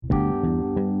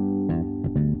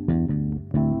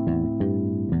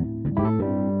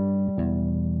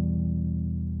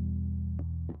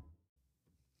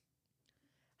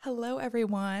Hello,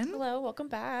 everyone. Hello, welcome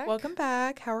back. Welcome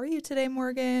back. How are you today,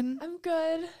 Morgan? I'm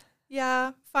good.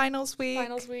 Yeah, finals week.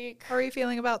 Finals week. How are you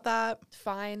feeling about that?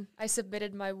 Fine. I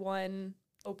submitted my one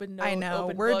open note, I know.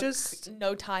 open We're book, just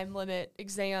no time limit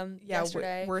exam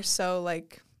yesterday. We're so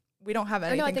like we don't have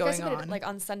anything no, I think going I submitted on. Like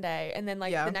on Sunday, and then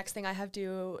like the next thing I have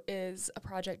due is a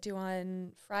project due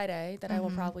on Friday that I will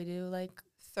probably do like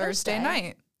Thursday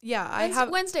night. Yeah, I Wednesday, have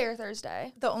Wednesday or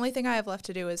Thursday. The only thing I have left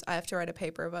to do is I have to write a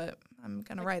paper, but I'm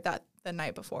gonna write that the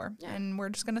night before, and we're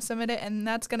just gonna submit it, and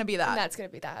that's gonna be that. And that's gonna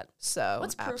be that. So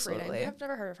what's proofreading? I've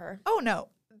never heard of her. Oh no,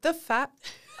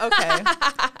 okay.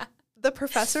 The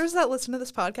professors that listen to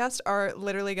this podcast are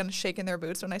literally gonna shake in their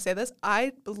boots when I say this.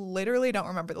 I literally don't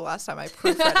remember the last time I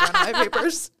proofread one of my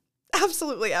papers.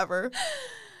 Absolutely ever.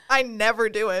 I never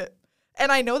do it. And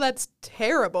I know that's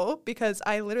terrible because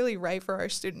I literally write for our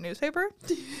student newspaper.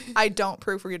 I don't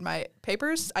proofread my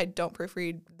papers. I don't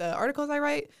proofread the articles I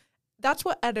write. That's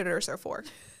what editors are for.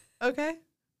 Okay?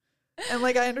 And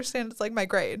like I understand it's like my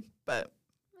grade, but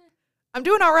I'm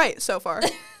doing all right so far.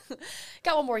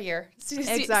 Got one more year. See if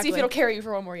Exactly. it'll carry you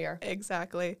for one more year.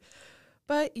 Exactly.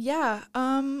 But yeah,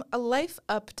 a life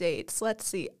update. Let's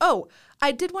see. Oh,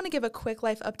 I did want to give a quick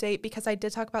life update because I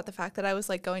did talk about the fact that I was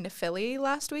like going to Philly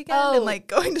last weekend and like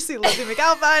going to see Lizzie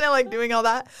McAlpine and like doing all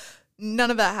that.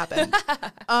 None of that happened.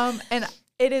 And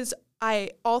it is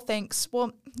all thanks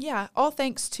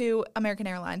to American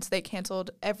Airlines. They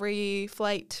canceled every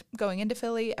flight going into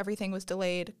Philly. Everything was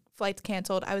delayed. Flights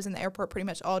canceled. I was in the airport pretty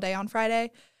much all day on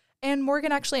Friday. And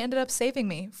Morgan actually ended up saving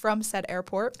me from said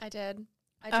airport. I did.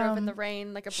 I drove in the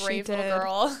rain like a brave little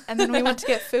girl. And then we went to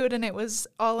get food, and it was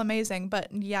all amazing.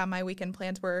 But, yeah, my weekend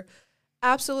plans were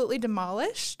absolutely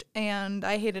demolished, and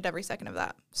I hated every second of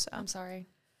that. So I'm sorry.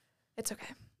 It's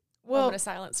okay. Well, moment of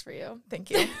silence for you.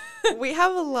 Thank you. We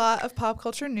have a lot of pop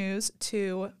culture news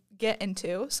to get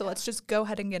into, so let's just go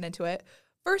ahead and get into it.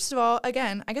 First of all,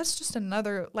 again, I guess just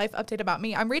another life update about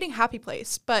me. I'm reading Happy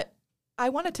Place, but I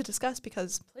wanted to discuss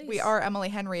because we are Emily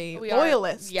Henry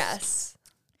loyalists. Yes.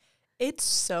 It's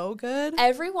so good.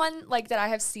 Everyone like that I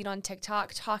have seen on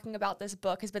TikTok talking about this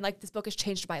book has been like, this book has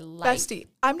changed my life. Bestie,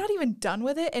 I'm not even done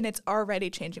with it, and it's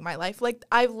already changing my life. Like,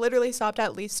 I've literally stopped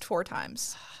at least 4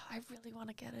 times. I really want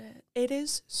to get it. It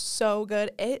is so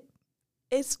good. It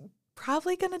is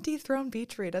probably going to dethrone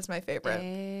Beach Read as my favorite.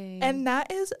 Dang. And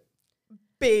that is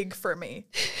big for me.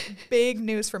 Big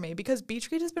news for me because Beach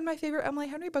Read has been my favorite Emily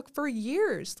Henry book for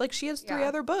years. Like, she has 3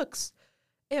 other books.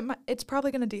 It's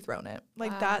probably going to dethrone it.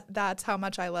 Like, that's how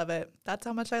much I love it. That's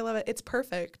how much I love it. It's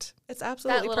perfect. It's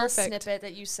absolutely perfect. That little snippet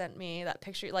that you sent me, that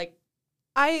picture, like.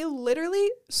 I literally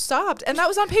stopped, and that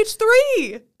was on page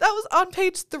 3. That was on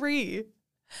page 3.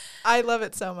 I love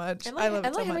it so much. I love it so much.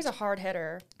 Emily Henry's a hard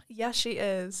hitter. Yeah, she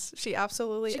is. She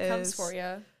absolutely is. She comes for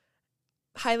you.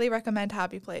 Highly recommend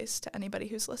Happy Place to anybody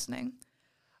who's listening.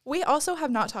 We also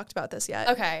have not talked about this yet.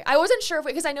 Okay. I wasn't sure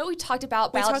because I know we talked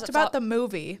about the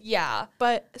movie. Yeah.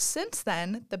 But since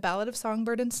then, the Ballad of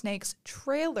Songbird and Snakes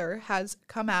trailer has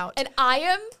come out. And I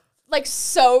am like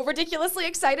so ridiculously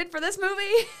excited for this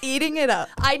movie. Eating it up.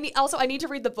 I need to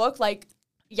read the book like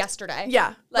yesterday.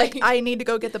 Yeah. Like I need to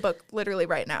go get the book literally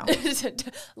right now.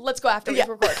 Let's go after we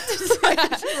record.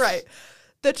 Right.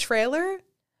 The trailer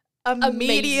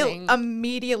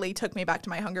immediately took me back to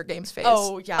my Hunger Games phase.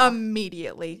 Oh, yeah.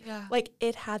 Immediately. Yeah. Like,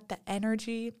 it had the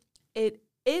energy. It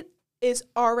is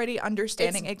already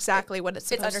understanding exactly what it's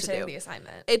supposed to do. It's understanding the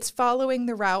assignment. It's following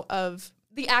the route of...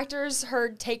 The actors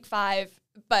heard take 5,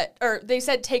 they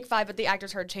said take 5, but the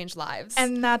actors heard change lives.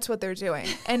 And that's what they're doing.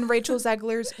 And Rachel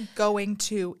Zegler's going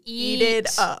to eat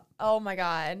it up. Oh my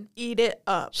God. Eat it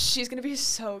up. She's going to be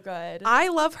so good. I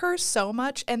love her so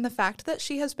much. And the fact that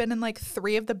she has been in like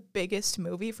 3 of the biggest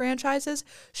movie franchises.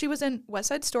 She was in West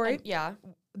Side Story. Yeah.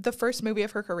 The first movie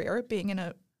of her career, being in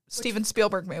a Steven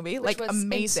Spielberg movie. Like,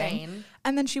 amazing. Insane.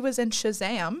 And then she was in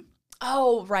Shazam.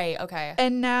 Oh, right. Okay.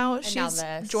 And now she's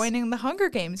joining the Hunger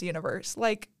Games universe.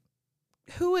 Like,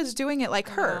 who is doing it like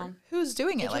her? Who's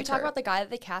doing it like her? Can we talk about the guy that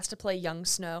they cast to play young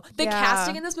Snow? The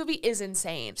casting in this movie is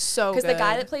insane. So good. Because the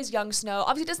guy that plays young Snow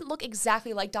obviously doesn't look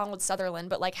exactly like Donald Sutherland,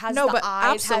 but like has the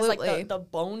eyes, absolutely. has like the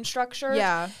bone structure.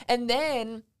 Yeah. And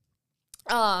then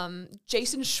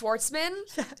Jason Schwartzman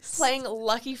playing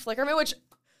Lucky Flickerman, which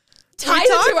ties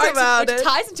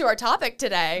into our topic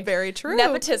today. Very true.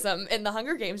 Nepotism in the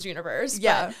Hunger Games universe.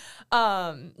 Yeah.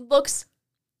 But, looks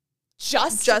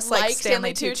just like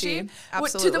Stanley Tucci.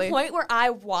 Absolutely. To the point where I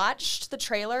watched the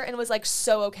trailer and was like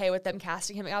so okay with them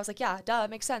casting him. I was like, yeah, duh,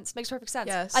 makes sense. Makes perfect sense.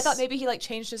 Yes. I thought maybe he like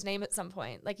changed his name at some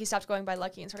point. Like he stopped going by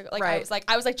Lucky and started like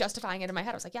I was like justifying it in my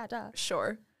head. I was like, yeah, duh.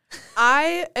 Sure.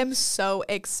 I am so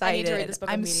excited. I need to read this book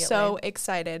immediately. I'm so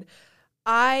excited.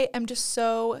 I am just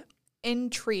so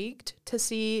intrigued to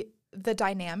see the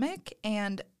dynamic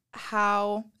and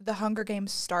how the Hunger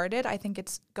Games started. I think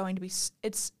it's going to be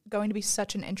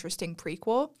such an interesting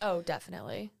prequel. Oh,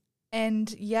 definitely.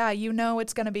 And yeah,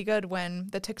 it's going to be good when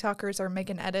the TikTokers are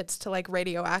making edits to like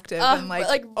Radioactive and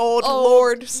like old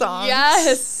Lord songs.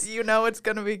 Yes. It's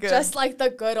going to be good. Just like the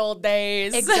good old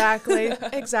days. Exactly.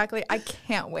 Exactly. I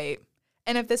can't wait.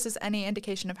 And if this is any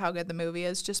indication of how good the movie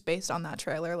is, just based on that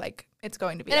trailer, like, it's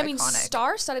going to be iconic.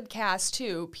 Star-studded cast,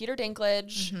 too. Peter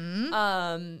Dinklage. Mm-hmm.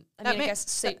 I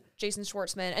guess Jason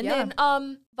Schwartzman. And then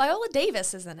Viola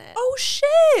Davis is in it. Oh,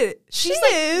 shit. She's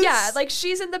is? Yeah, like,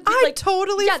 she's in the... I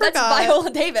totally forgot. Yeah, that's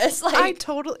Viola Davis.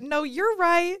 Like, No, you're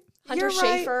right. Hunter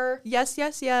Schafer.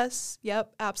 Yes.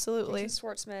 Yep, absolutely. Jason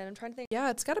Schwartzman. I'm trying to think. Yeah,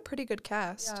 it's got a pretty good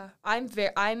cast. Yeah.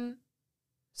 I'm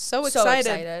so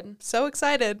excited. So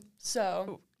excited.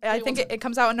 So I think it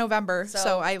comes out in November,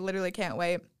 so I literally can't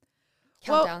wait.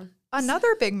 Countdown. Well,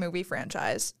 another big movie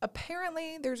franchise.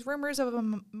 Apparently, there's rumors of a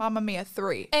Mamma Mia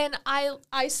 3. And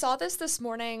I saw this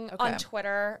morning on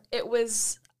Twitter. It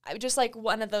was just like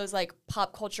one of those like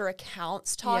pop culture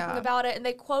accounts talking about it, and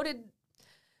they quoted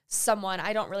someone,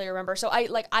 I don't really remember. So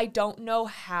I don't know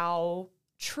how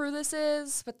true this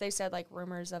is, but they said like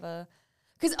rumors of a...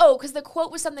 Because the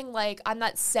quote was something like, I'm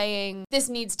not saying this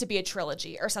needs to be a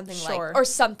trilogy or something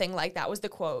something like that was the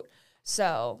quote.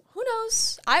 So who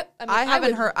knows? I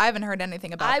haven't heard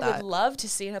anything about that. I would love to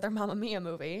see another Mamma Mia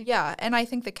movie. Yeah, and I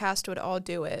think the cast would all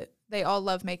do it. They all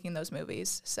love making those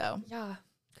movies. So yeah,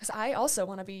 because I also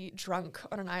want to be drunk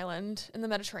on an island in the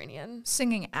Mediterranean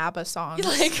singing ABBA songs.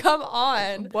 Like, come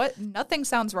on! What? Nothing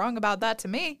sounds wrong about that to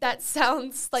me. That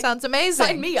sounds amazing.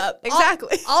 Sign me up.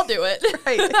 Exactly. I'll do it.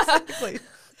 Right. Exactly.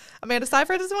 Amanda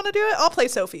Seyfried doesn't want to do it. I'll play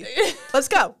Sophie. Let's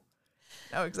go.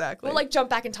 No, exactly. We'll like jump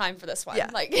back in time for this one.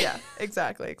 Yeah. Yeah.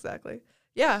 Exactly.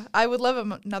 Yeah, I would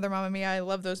love another Mamma Mia. I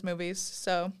love those movies.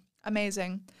 So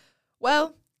amazing.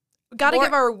 Well, got to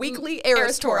give our weekly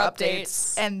Eras Tour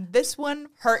updates. And this one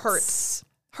hurts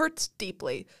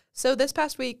deeply. So this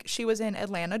past week, she was in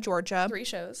Atlanta, Georgia.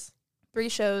 3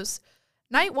 shows.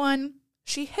 Night 1,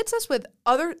 she hits us with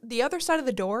The Other Side of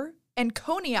the Door and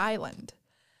Coney Island.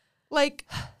 Like,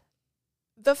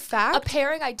 the fact... A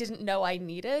pairing I didn't know I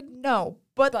needed. No,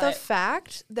 but the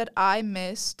fact that I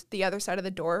missed The Other Side of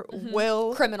the Door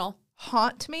will... Criminal.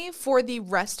 Haunt me for the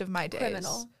rest of my days.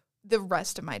 Criminal. The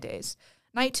rest of my days.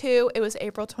 Night 2, it was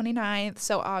April 29th,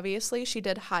 so obviously she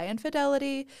did High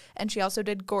Infidelity, and she also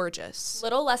did Gorgeous.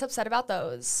 Little less upset about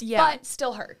those, but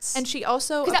still hurts. And she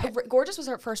also... Gorgeous was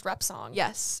her first rep song.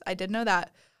 Yes, I did know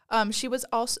that. She was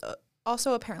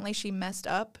also apparently she messed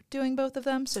up doing both of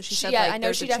them, so she said I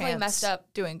know she definitely messed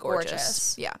up doing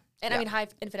Gorgeous. Yeah. And I mean, High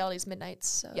Infidelity is Midnights,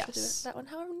 so she'll do that one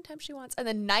however many times she wants. And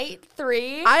then Night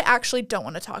 3... I actually don't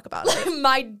want to talk about it.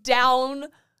 My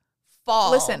downfall.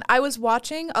 Listen, I was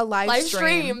watching a live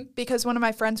stream because one of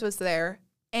my friends was there,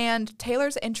 and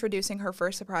Taylor's introducing her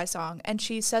first surprise song, and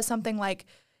she says something like,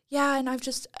 yeah, and I've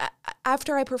just,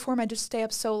 after I perform, I just stay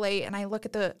up so late, and I look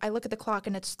at the clock,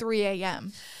 and it's 3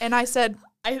 a.m. And I said,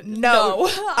 no.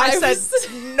 I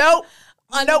said, no.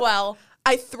 Unwell.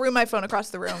 I threw my phone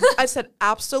across the room. I said,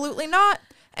 absolutely not.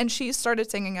 And she started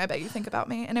singing I Bet You Think About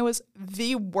Me, and it was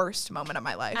the worst moment of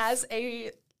my life. As a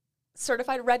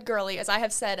certified red girly, as I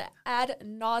have said ad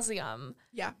nauseum,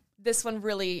 this one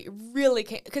really, really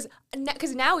came, because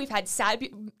now we've had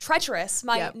Treacherous,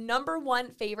 my number one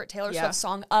favorite Taylor Swift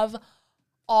song of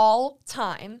all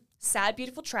time, Sad,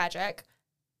 Beautiful, Tragic,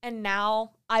 and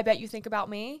now I Bet You Think About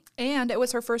Me. And it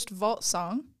was her first vault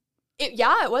song. It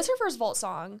was her first vault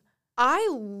song. I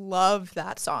love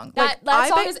that song. That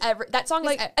song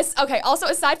is okay. Also,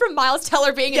 aside from Miles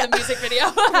Teller being in the music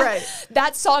video, right?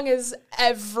 That song is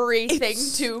everything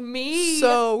to me.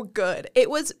 So good. It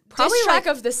was probably diss track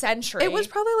of the century. It was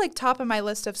probably like top of my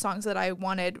list of songs that I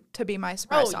wanted to be my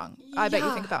surprise song. I Bet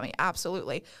You Think About Me.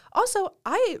 Absolutely. Also,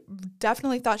 I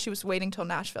definitely thought she was waiting till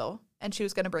Nashville and she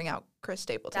was going to bring out Chris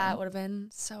Stapleton. That would have been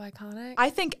so iconic. I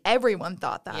think everyone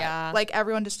thought that. Yeah. Like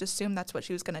everyone just assumed that's what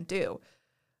she was going to do.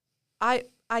 I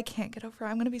can't get over it.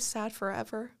 I'm going to be sad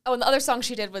forever. Oh, and the other song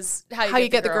she did was How You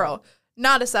Get the Girl.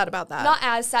 Not as sad about that. Not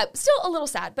as sad. Still a little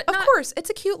sad, but of course,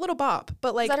 it's a cute little bop.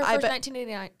 But like, is that her first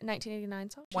 1989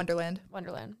 song? Wonderland.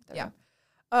 Yeah.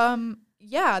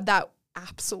 Yeah, that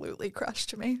absolutely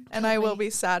crushed me, and I will be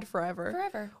sad forever.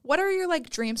 Forever. What are your like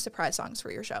dream surprise songs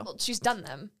for your show? Well, she's done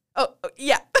them. Oh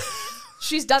yeah,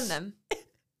 she's done them.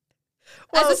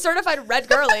 Well, as a certified red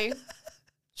girly.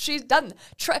 She's done.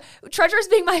 Treasures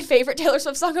being my favorite Taylor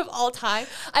Swift song of all time.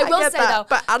 I will say though,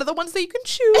 but out of the ones that you can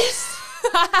choose,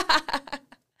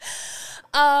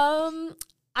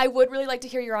 I would really like to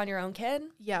hear You're on Your Own, Kid.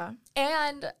 Yeah.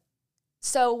 And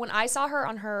so when I saw her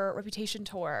on her Reputation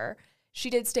tour, she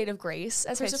did State of Grace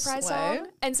as her surprise song.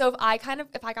 And so if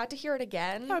I got to hear it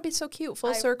again. That would be so cute.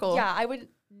 Full circle. Yeah, I would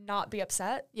not be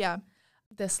upset. Yeah.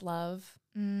 This Love.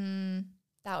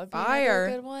 That would be Fire.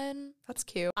 another good one. That's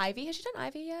cute. Ivy. Has she done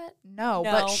Ivy yet? No,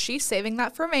 but she's saving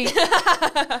that for me.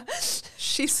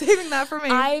 She's saving that for me.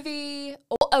 Ivy.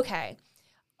 Okay.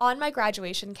 On my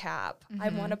graduation cap, I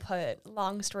want to put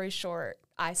Long Story Short,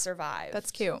 I Survived.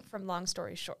 That's cute. From Long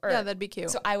Story Short. Yeah, that'd be cute.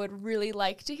 So I would really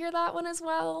like to hear that one as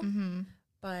well.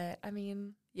 But, I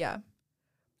mean. Yeah.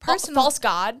 False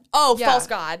God. Oh, yeah. False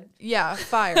God. Yeah,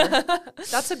 fire.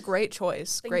 That's a great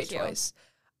choice. Great choice.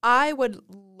 I would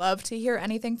love to hear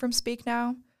anything from Speak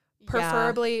Now.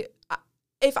 Preferably,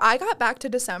 if I got back to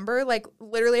December, like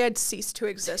literally I'd cease to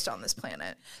exist on this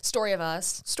planet. Story of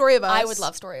Us. Story of Us. I would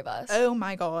love Story of Us. Oh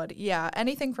my God. Yeah.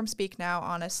 Anything from Speak Now,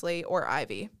 honestly, or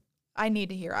Ivy. I need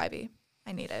to hear Ivy.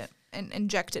 I need it and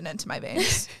inject it into my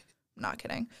veins. I'm not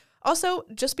kidding. Also,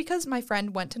 just because my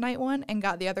friend went to night one and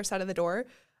got the other side of the door,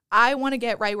 I want to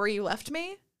get right where you left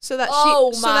me. So that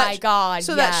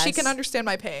that she can understand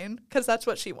my pain, because that's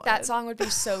what she wanted. That song would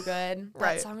be so good.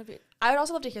 Right. That song would be. I would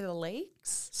also love to hear The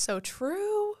Lakes. So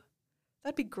true.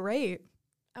 That'd be great.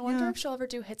 I wonder if she'll ever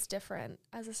do Hits Different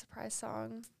as a surprise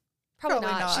song.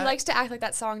 Probably not. She likes to act like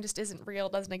that song just isn't real,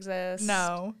 doesn't exist.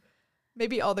 No.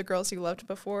 Maybe All the Girls You Loved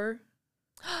Before.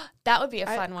 That would be a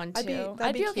fun one too.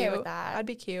 I'd be okay with that. That'd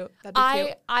be cute.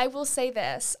 Cute. I will say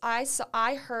this.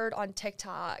 I heard on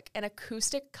TikTok an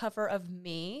acoustic cover of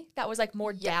Me that was like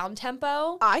more down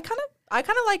tempo. I kind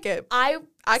of like it. I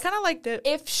kind of liked it.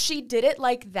 If she did it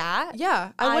like that,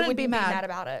 yeah, I wouldn't be mad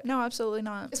about it. No, absolutely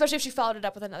not. Especially if she followed it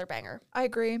up with another banger. I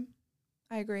agree.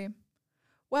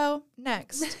 Well,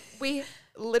 next, we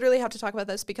literally have to talk about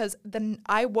this because then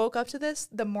I woke up to this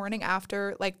the morning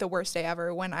after, like, the worst day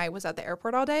ever when I was at the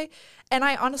airport all day. And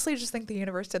I honestly just think the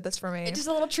universe did this for me. It's just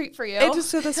a little treat for you. It just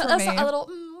did this for me. A little,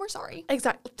 we're sorry.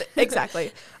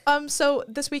 Exactly. So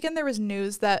this weekend there was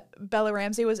news that Bella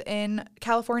Ramsey was in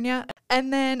California.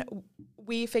 And then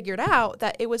we figured out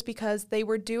that it was because they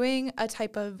were doing a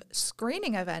type of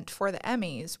screening event for the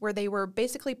Emmys where they were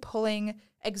basically pulling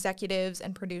executives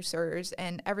and producers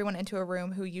and everyone into a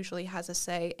room who usually has a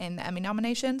say in the Emmy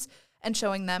nominations and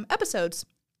showing them episodes.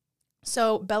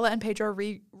 So Bella and Pedro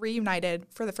reunited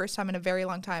for the first time in a very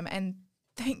long time, and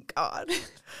thank God.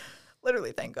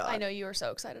 Literally thank God. I know you were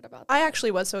so excited about that. I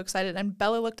actually was so excited, and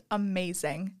Bella looked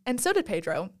amazing. And so did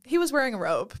Pedro. He was wearing a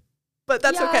robe, but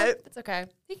that's okay. That's okay.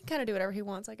 He can kind of do whatever he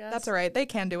wants, I guess. That's all right. They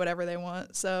can do whatever they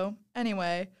want. So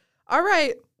anyway, all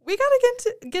right. We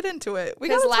gotta get into it.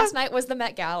 Because last night was the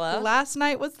Met Gala. Last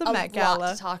night was the Met Gala. A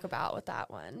lot to talk about with that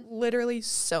one. Literally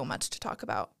so much to talk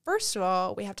about. First of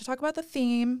all, we have to talk about the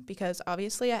theme because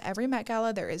obviously at every Met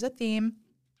Gala there is a theme.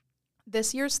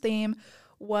 This year's theme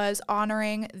was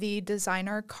honoring the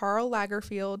designer Karl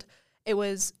Lagerfeld. It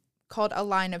was called A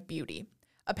Line of Beauty.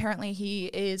 Apparently he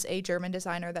is a German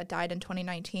designer that died in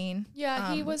 2019.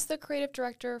 Yeah, he was the creative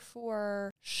director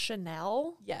for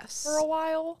Chanel. Yes. For a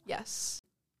while. Yes.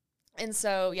 And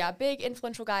so, yeah, big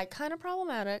influential guy, kind of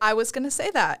problematic. I was going to say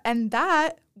that. And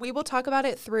that, we will talk about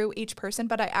it through each person,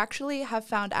 but I actually have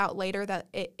found out later that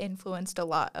it influenced a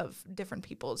lot of different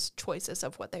people's choices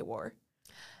of what they wore.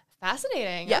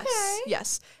 Fascinating. Yes, okay.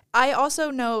 Yes. I also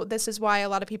know this is why a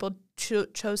lot of people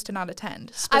chose to not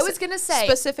attend. I was going to say.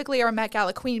 Specifically our Met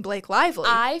Gala queen, Blake Lively.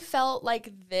 I felt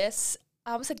like this,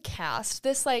 I almost said cast,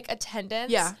 this like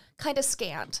attendance kind of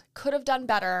scant. Could have done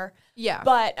better. Yeah.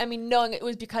 But, I mean, knowing it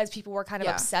was because people were kind of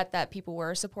upset that people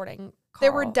were supporting Karl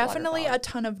There were definitely Lagerfeld. a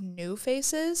ton of new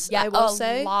faces, yeah, I will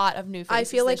say. A lot of new faces. I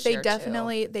feel like they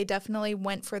definitely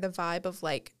went for the vibe of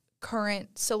like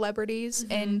current celebrities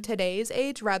in today's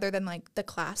age rather than like the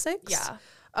classics.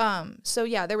 Yeah. So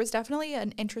yeah, there was definitely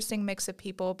an interesting mix of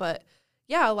people, but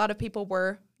yeah, a lot of people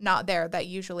were not there that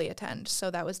usually attend. So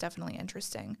that was definitely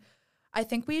interesting. I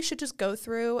think we should just go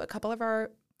through a couple of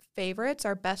our favorites,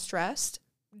 our best dressed.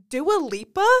 Dua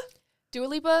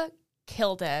Lipa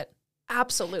killed it.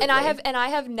 Absolutely. And I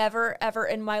have never ever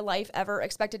in my life ever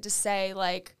expected to say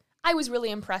like I was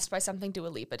really impressed by something Dua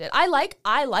Lipa did. I like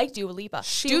Dua Lipa.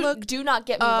 Do not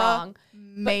get me wrong.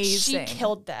 Amazing. But she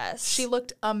killed this. She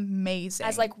looked amazing.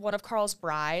 As like one of Karl's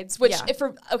brides, which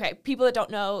people that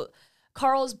don't know,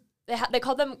 they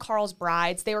called them Karl's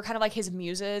brides. They were kind of like his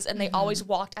muses, and they always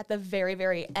walked at the very,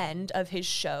 very end of his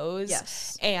shows.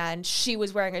 Yes. And she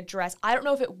was wearing a dress. I don't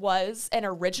know if it was an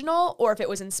original or if it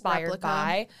was inspired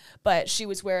by, but she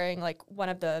was wearing like one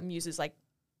of the muses' like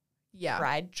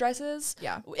bride dresses.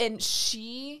 Yeah. And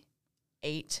she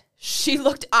 8. She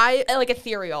looked like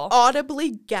ethereal.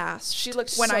 Audibly gasped. She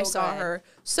looked when so I saw good. her.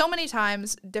 So many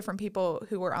times, different people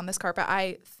who were on this carpet,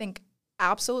 I think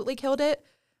absolutely killed it.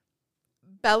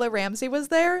 Bella Ramsey was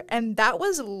there, and that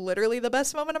was literally the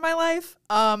best moment of my life.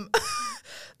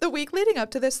 The week leading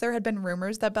up to this, there had been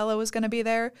rumors that Bella was going to be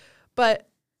there, but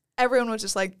everyone was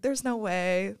just like, there's no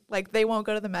way. Like, they won't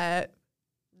go to the Met.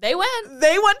 They went.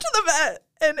 They went to the Met,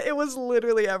 and it was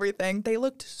literally everything. They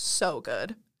looked so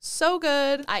good. So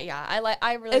good.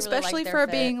 I really especially really for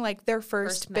fit. Being like their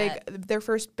first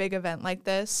big event like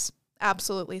this.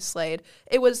 Absolutely slayed.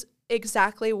 It was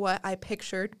exactly what I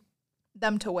pictured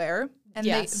them to wear, and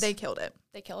they killed it.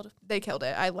 They killed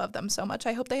it. I love them so much.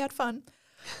 I hope they had fun.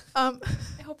 I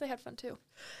hope they had fun too.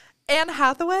 Anne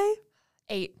Hathaway,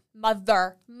 8.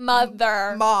 Mother,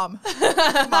 mom.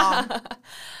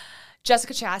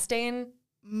 Jessica Chastain,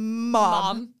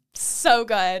 mom. So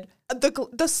good.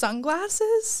 The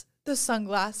sunglasses,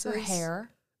 her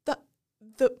hair,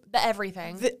 the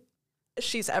everything.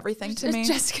 She's everything to me.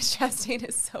 Jessica Chastain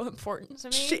is so important to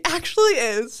me. She actually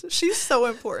is. She's so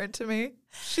important to me.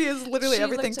 She is literally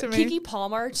everything to me. Keke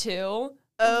Palmer too.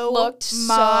 Looked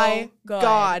my so good.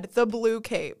 God, the blue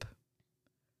cape.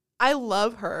 I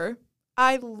love her.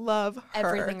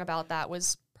 Everything about that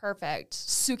was perfect.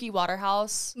 Suki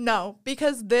Waterhouse. No,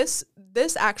 because this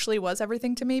actually was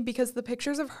everything to me, because the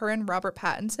pictures of her and Robert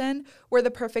Pattinson were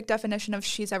the perfect definition of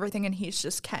she's everything and he's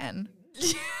just Ken.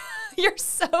 You're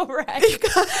so right.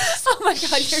 Oh my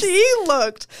God. She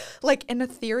looked like an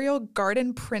ethereal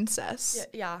garden princess.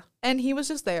 Yeah. And he was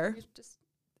just there. Just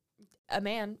a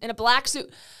man in a black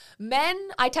suit. Men,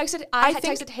 I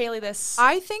texted Haley this.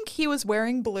 I think he was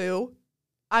wearing blue.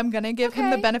 I'm going to give him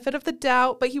the benefit of the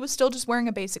doubt, but he was still just wearing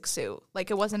a basic suit. Like,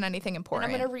 it wasn't anything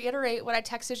important. And I'm going to reiterate what I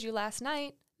texted you last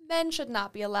night. Men should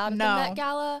not be allowed at the Met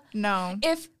Gala. No.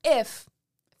 If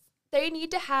they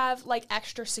need to have, like,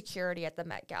 extra security at the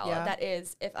Met Gala. Yeah. That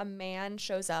is, if a man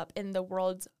shows up in the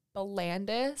world's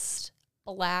blandest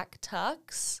black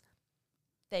tux,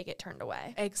 they get turned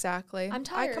away. Exactly. I'm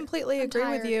tired. I completely agree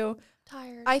with you.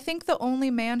 Tired. I think the only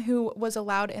man who was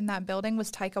allowed in that building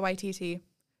was Taika Waititi.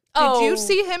 Did you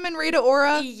see him and Rita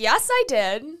Ora? Yes, I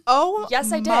did. Oh,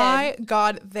 yes, I did. My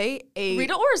God, they ate.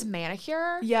 Rita Ora's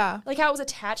manicure, yeah, like how it was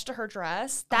attached to her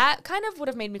dress, that kind of would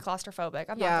have made me claustrophobic.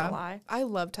 I'm not gonna lie. I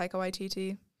love Taika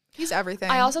Waititi. He's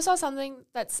everything. I also saw something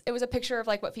it was a picture of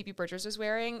like what Phoebe Bridgers was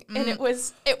wearing, and it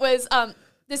was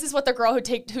this is what the girl who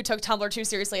took Tumblr too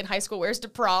seriously in high school wears to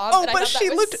prom. Oh, but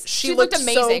she looked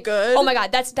amazing. So good. Oh my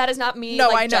God, that is not me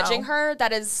judging her.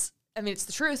 That is, I mean, it's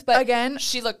the truth. But again,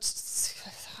 she looked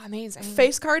amazing.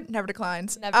 Face card never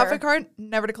declines. Never. Outfit card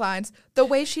never declines. The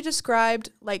way she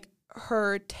described like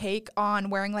her take on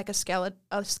wearing like a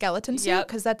skeleton suit,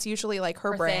 because that's usually like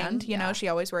her brand. You know, she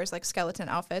always wears like skeleton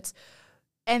outfits.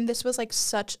 And this was like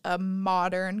such a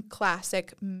modern,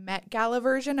 classic Met Gala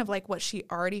version of like what she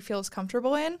already feels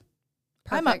comfortable in.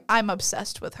 Perfect. I'm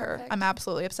obsessed with her. Perfect. I'm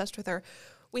absolutely obsessed with her.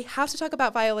 We have to talk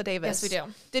about Viola Davis. Yes, we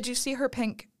do. Did you see her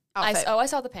pink outfit? I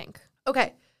saw the pink.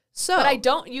 Okay. So, but I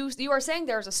don't use. You are saying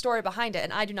there's a story behind it,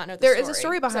 and I do not know the story. There is a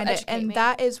story behind it, and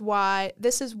that is why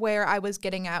this is where I was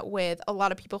getting at with a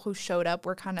lot of people who showed up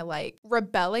were kind of like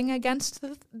rebelling against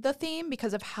the theme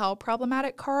because of how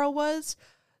problematic Karl was.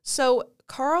 So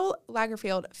Karl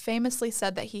Lagerfeld famously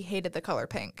said that he hated the color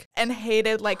pink and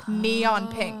hated like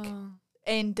neon pink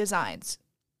in designs.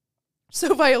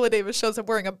 So Viola Davis shows up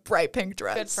wearing a bright pink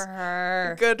dress. Good for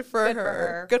her. Good for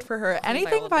her. Good for her.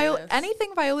 Anything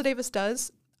Viola Davis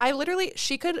does,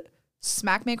 she could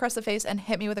smack me across the face and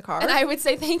hit me with a car. And I would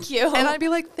say thank you. And I'd be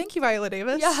like, thank you, Viola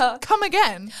Davis. Yeah. Come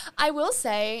again. I will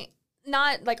say,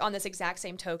 not like on this exact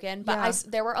same token, but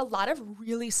there were a lot of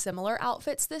really similar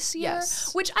outfits this year.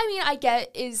 Yes. Which, I mean, I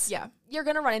get is you're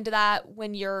going to run into that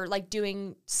when you're like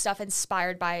doing stuff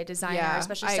inspired by a designer,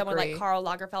 especially someone like Karl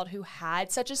Lagerfeld who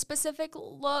had such a specific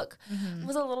look. Mm-hmm.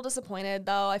 Was a little disappointed,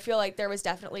 though. I feel like there was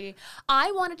definitely,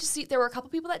 I wanted to see, there were a couple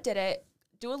people that did it.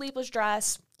 Dua Lipa's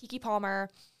dress, Keke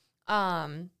Palmer,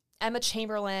 Emma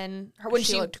Chamberlain, when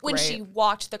she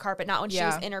walked the carpet, not when she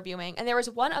was interviewing. And there was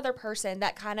one other person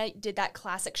that kind of did that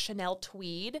classic Chanel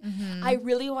tweed. Mm-hmm. I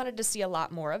really wanted to see a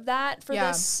lot more of that for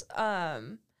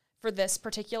this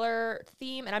particular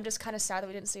theme, and I'm just kind of sad that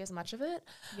we didn't see as much of it.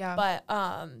 Yeah. But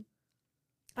I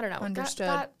don't know. Understood.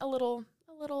 Got a little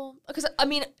because I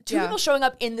mean, two people showing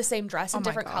up in the same dress in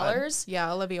different colors.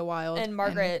 Yeah, Olivia Wilde and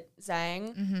Margaret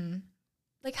Zhang. Mm-hmm.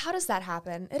 Like, how does that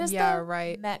happen? It is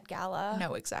right. Met Gala.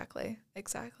 No, exactly.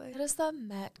 It is the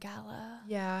Met Gala.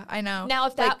 Yeah, I know. Now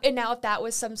if that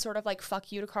was some sort of like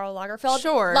fuck you to Karl Lagerfeld,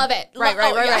 sure, love it. Right.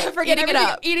 Forget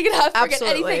eating it up. Forget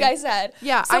anything I said.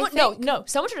 Yeah, someone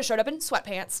should have showed up in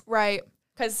sweatpants. Right.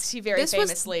 Because he very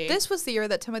famously. This was the year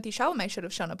that Timothée Chalamet should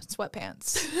have shown up in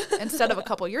sweatpants instead of a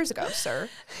couple years ago, sir.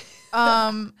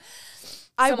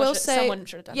 I will say, someone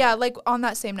should have done that. Like on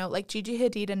that same note, like Gigi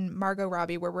Hadid and Margot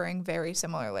Robbie were wearing very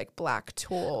similar like black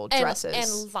tulle dresses.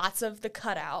 And lots of the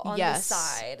cutout on the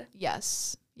side.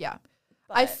 Yes. Yeah.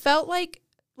 But I felt like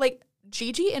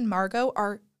Gigi and Margot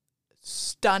are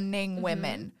stunning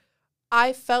women.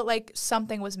 I felt like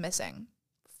something was missing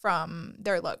from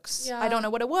their looks. Yeah. I don't know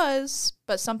what it was,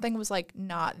 but something was like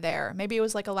not there. Maybe it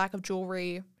was like a lack of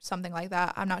jewelry, something like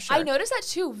that. I'm not sure. I noticed that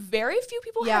too. Very few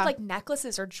people have like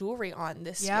necklaces or jewelry on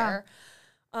this year.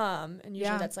 And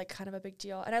usually that's like kind of a big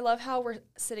deal. And I love how we're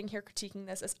sitting here critiquing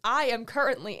this as I am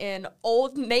currently in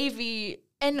Old Navy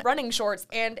and running shorts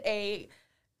and a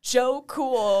Joe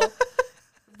Cool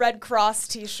Red Cross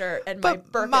t-shirt and my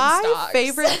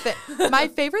Birkenstocks. My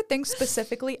favorite thing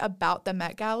specifically about the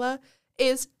Met Gala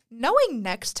is knowing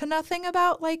next to nothing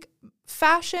about like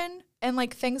fashion and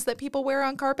like things that people wear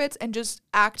on carpets and just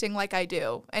acting like I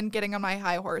do and getting on my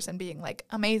high horse and being like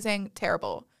amazing,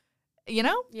 terrible. You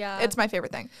know? Yeah. It's my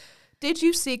favorite thing. Did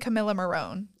you see Camilla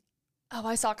Morone? Oh,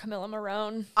 I saw Camilla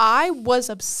Morone. I was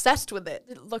obsessed with it.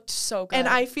 It looked so good. And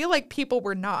I feel like people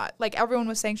were not. Like everyone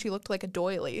was saying she looked like a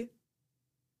doily.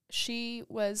 She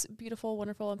was beautiful,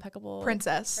 wonderful, impeccable.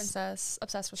 Princess.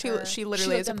 Obsessed with her. She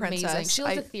literally is a princess. Amazing. She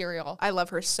looked ethereal. I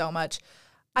love her so much.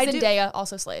 Zendaya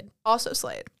also slayed.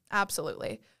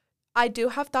 Absolutely. I do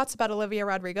have thoughts about Olivia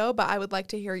Rodrigo, but I would like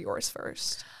to hear yours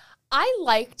first.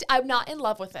 I'm not in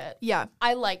love with it. Yeah.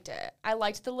 I liked it. I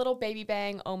liked the little baby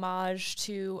bang homage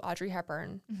to Audrey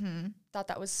Hepburn. Mm-hmm. Thought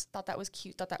that was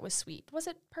cute. Thought that was sweet. Was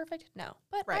it perfect? No.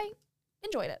 But I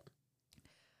enjoyed it.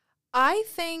 I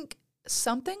think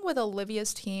something with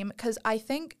Olivia's team, because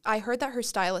I heard that her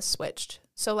stylist switched.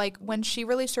 So, like, when she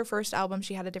released her first album,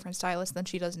 she had a different stylist than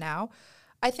she does now.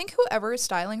 I think whoever is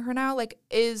styling her now, like,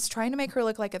 is trying to make her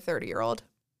look like a 30-year-old.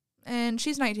 And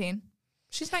she's 19.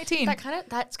 She's 19.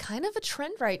 That's kind of a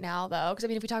trend right now, though. Because, I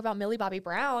mean, if we talk about Millie Bobby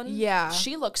Brown,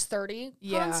 she looks 30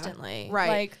 constantly.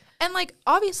 Right. And, like,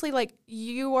 obviously, like,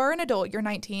 you are an adult. You're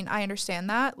 19. I understand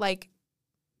that. Like,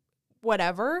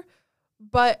 whatever.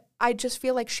 But I just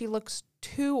feel like she looks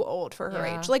too old for her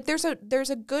age. Like there's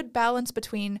a good balance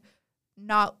between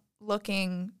not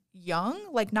looking young,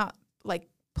 like not like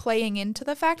playing into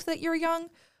the fact that you're young,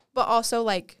 but also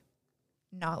like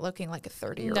not looking like a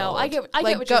 30-year-old. No, I get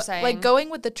what you're saying. Like going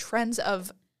with the trends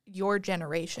of your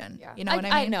generation. Yeah. You know what I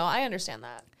mean? I know, I understand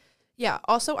that. Yeah.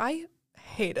 Also, I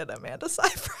hated Amanda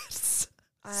Seyfried.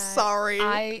 Sorry.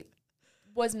 I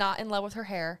was not in love with her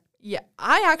hair. Yeah,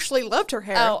 I actually loved her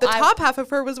hair. The top half of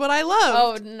her was what I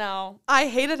loved. Oh, no. I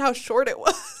hated how short it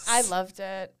was. I loved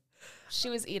it.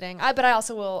 She was eating. But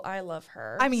I love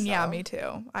her. I mean, yeah, me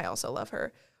too. I also love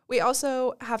her. We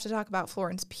also have to talk about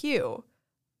Florence Pugh.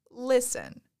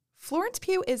 Listen, Florence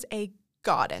Pugh is a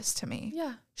goddess to me.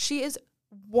 Yeah. She is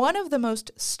one of the most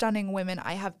stunning women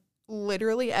I have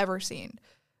literally ever seen.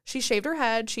 She shaved her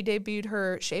head. She debuted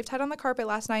her shaved head on the carpet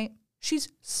last night. She's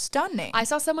stunning. I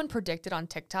saw someone predict it on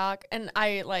TikTok, and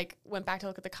I went back to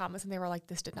look at the comments, and they were like,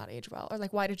 "This did not age well," or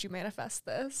like, "Why did you manifest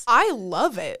this?" I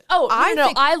love it. Oh,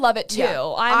 I love it too.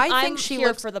 Yeah, I think she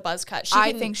looks for the buzz cut.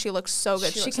 I think she looks so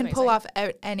good. She can pull off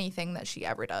anything that she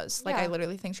ever does. Like I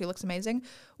literally think she looks amazing.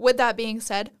 With that being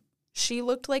said, she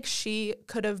looked like she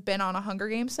could have been on a Hunger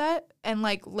Games set and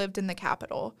like lived in the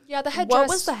Capitol. Yeah, the headdress. What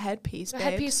was the headpiece? The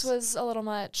headpiece was a little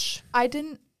much. I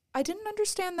didn't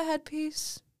understand the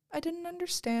headpiece. I didn't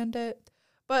understand it.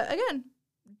 But again,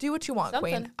 do what you want,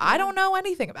 Queen. I don't know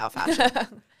anything about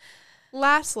fashion.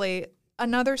 Lastly,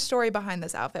 another story behind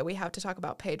this outfit. We have to talk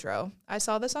about Pedro. I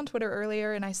saw this on Twitter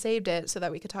earlier, and I saved it so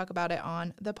that we could talk about it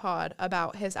on the pod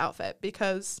about his outfit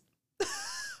because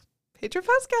Pedro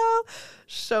Pascal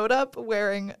showed up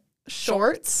wearing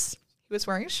shorts. He was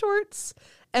wearing shorts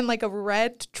and like a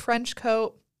red trench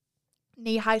coat,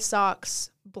 knee-high socks,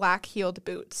 black-heeled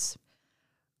boots.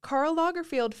 Karl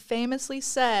Lagerfeld famously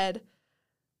said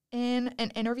in an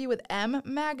interview with M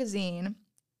Magazine,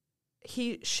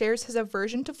 he shares his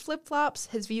aversion to flip-flops,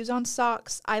 his views on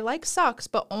socks. I like socks,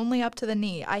 but only up to the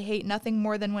knee. I hate nothing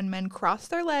more than when men cross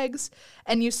their legs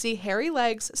and you see hairy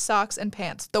legs, socks, and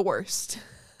pants. The worst.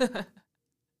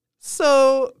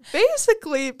 So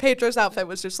basically, Pedro's outfit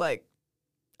was just like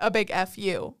a big F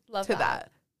you to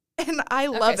that. And I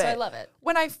love it. So I love it.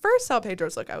 When I first saw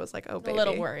Pedro's look, I was like, oh, baby. A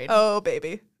little worried. Oh,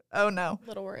 baby. Oh, no. A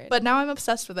little worried. But now I'm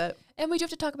obsessed with it. And we do have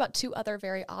to talk about 2 other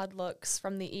very odd looks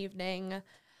from the evening.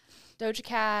 Doja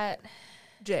Cat.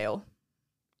 Jail.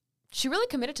 She really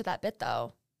committed to that bit,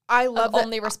 though. I love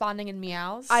only responding in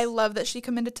meows. I love that she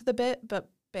committed to the bit, but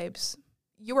babes,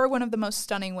 you are one of the most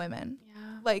stunning women.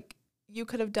 Yeah. Like, you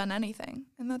could have done anything,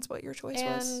 and that's what your choice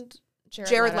was. And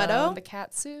Jared Leto in the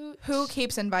cat suit. Who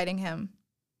keeps inviting him?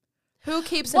 Who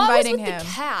keeps what inviting was with him? The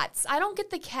cats. I don't get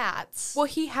the cats. Well,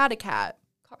 he had a cat.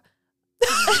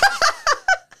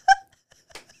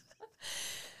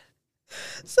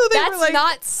 So that's like,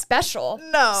 not special.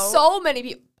 No. So many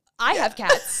people. I have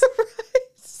cats.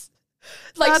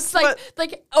 Right.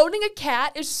 Like owning a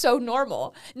cat is so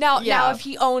normal. Now if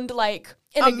he owned like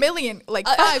a million, like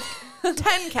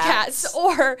 10 cats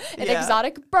or an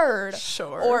exotic bird,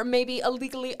 sure, or maybe a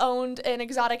legally owned an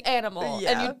exotic animal,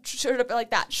 and you sort of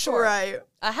like that, sure, right?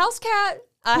 A house cat,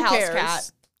 Who house cares?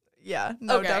 Cat, yeah,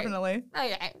 no, okay.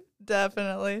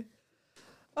 definitely.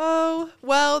 Oh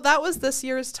well, that was this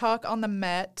year's talk on the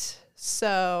Met.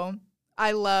 So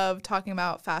I love talking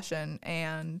about fashion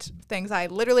and things I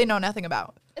literally know nothing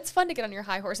about. It's fun to get on your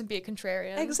high horse and be a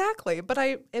contrarian. Exactly. But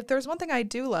if there's one thing I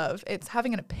do love, it's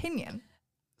having an opinion.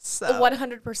 So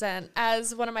 100%.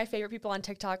 As one of my favorite people on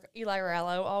TikTok, Eli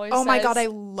Rallo, always says. Oh my God, I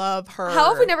love her. How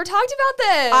have we never talked about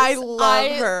this? I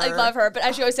love her. I love her. But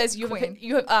as she always says,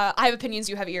 I have opinions,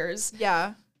 you have ears.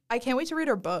 Yeah. I can't wait to read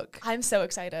her book. I'm so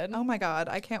excited. Oh my God,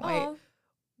 I can't wait.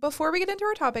 Before we get into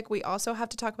our topic, we also have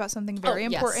to talk about something very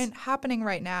important happening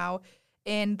right now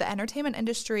in the entertainment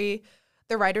industry.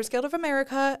 The Writers Guild of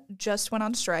America just went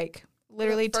on strike.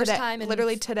 Literally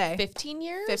today. 15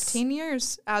 years? 15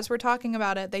 years. As we're talking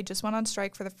about it, they just went on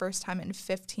strike for the first time in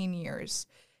 15 years.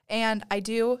 And I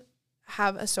do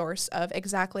have a source of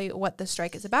exactly what the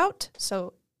strike is about,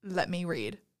 so let me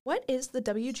read. What is the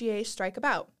WGA strike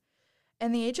about?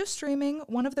 In the age of streaming,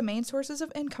 one of the main sources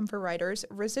of income for writers,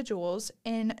 residuals,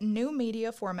 in new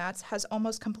media formats has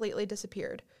almost completely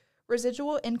disappeared.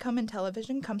 Residual income in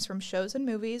television comes from shows and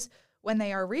movies when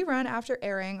they are rerun after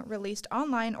airing, released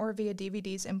online or via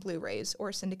DVDs and Blu-rays,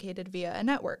 or syndicated via a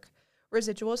network.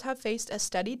 Residuals have faced a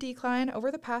steady decline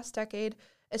over the past decade,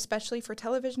 especially for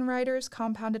television writers,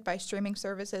 compounded by streaming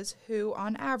services who,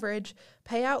 on average,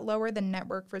 pay out lower than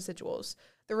network residuals.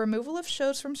 The removal of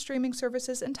shows from streaming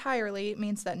services entirely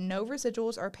means that no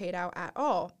residuals are paid out at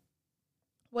all.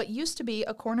 What used to be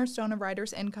a cornerstone of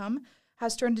writers' income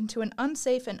has turned into an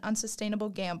unsafe and unsustainable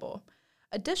gamble.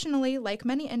 Additionally, like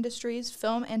many industries,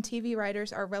 film and TV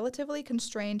writers are relatively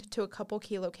constrained to a couple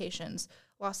key locations,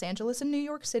 Los Angeles and New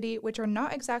York City, which are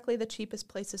not exactly the cheapest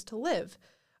places to live.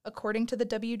 According to the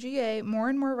WGA, more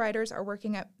and more writers are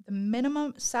working at the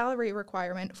minimum salary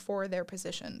requirement for their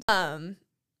positions.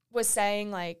 Was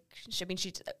saying like,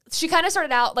 she kind of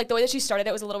started out like the way that she started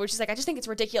it was a little weird. She's like, I just think it's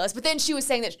ridiculous, but then she was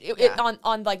saying that it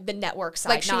on like the network side,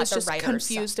 like she was just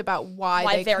confused about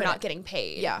why they're not getting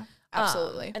paid. Yeah,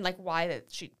 absolutely, and like why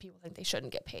people think they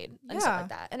shouldn't get paid and stuff like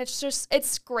that. And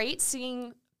it's great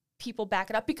seeing people back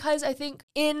it up, because I think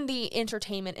in the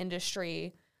entertainment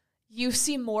industry, you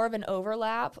see more of an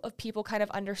overlap of people kind of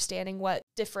understanding what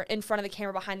different in front of the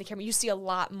camera, behind the camera. You see a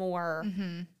lot more.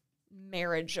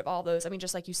 Marriage of all those. I mean,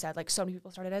 just like you said, like so many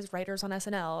people started as writers on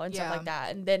SNL and stuff like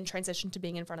that, and then transitioned to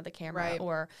being in front of the camera,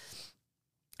 or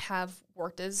have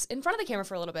worked as in front of the camera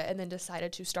for a little bit and then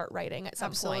decided to start writing at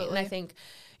some point. And I think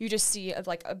you just see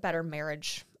like a better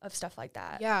marriage of stuff like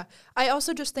that. Yeah. I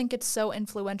also just think it's so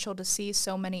influential to see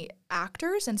so many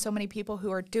actors and so many people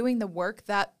who are doing the work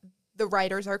that the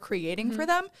writers are creating for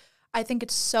them. I think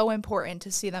it's so important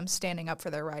to see them standing up for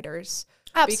their writers.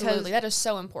 Absolutely. That is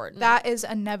so important. That is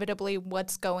inevitably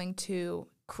what's going to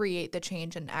create the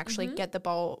change and actually get the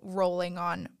ball rolling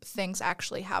on things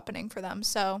actually happening for them.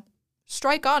 So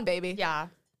strike on, baby. Yeah.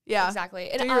 Yeah. Exactly.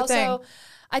 And also,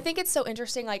 I think it's so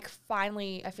interesting, like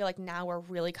finally, I feel like now we're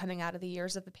really coming out of the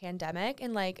years of the pandemic,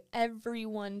 and like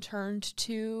everyone turned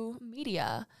to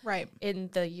media in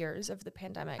the years of the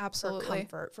pandemic. Absolutely. For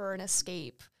comfort, for an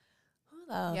escape.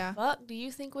 Fuck do you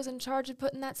think was in charge of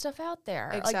putting that stuff out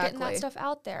there? Exactly. Like getting that stuff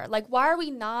out there. Like, why are we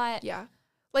not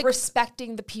like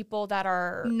respecting the people that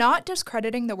are not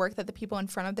discrediting the work that the people in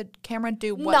front of the camera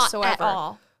do whatsoever? Not at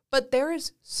all. But there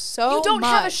is so you don't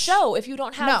have a show if you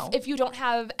don't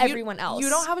have everyone else. You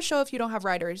don't have a show if you don't have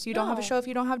writers. You don't have a show if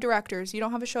you don't have directors. You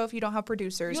don't have a show if you don't have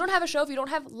producers. You don't have a show if you don't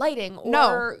have lighting.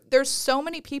 There's so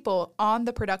many people on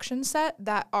the production set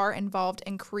that are involved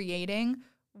in creating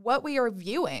what we are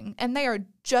viewing, and they are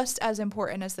just as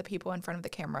important as the people in front of the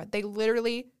camera. They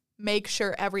literally make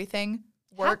sure everything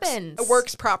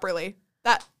works properly.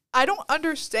 That I don't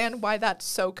understand why that's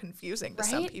so confusing to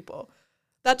some people.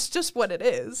 That's just what it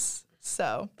is.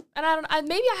 So, and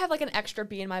maybe I have like an extra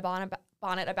bee in my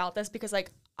bonnet about this because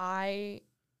like I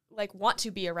like want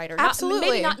to be a writer.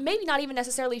 Absolutely. Maybe not even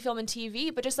necessarily film and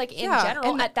TV, but just like in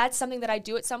general, that's something that I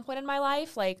do at some point in my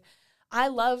life. Like I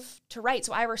love to write,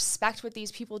 so I respect what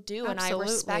these people do. Absolutely. And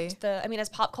I respect as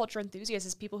pop culture enthusiasts,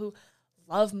 as people who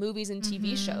love movies and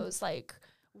TV shows, like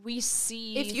we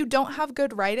see. If you don't have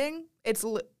good writing, it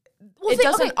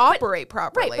doesn't operate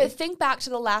properly. Right, but think back to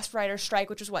the last writer's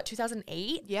strike, which was what,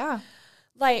 2008? Yeah.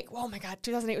 Like, oh my God,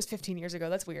 2008 was 15 years ago.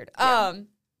 That's weird. Yeah.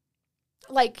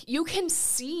 Like you can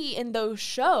see in those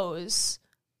shows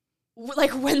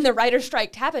like when the writer's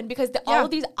strike happened because all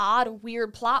of these odd,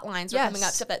 weird plot lines were coming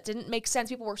up, stuff that didn't make sense.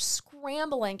 People were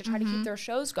scrambling to try to keep their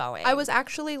shows going. I was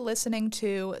actually listening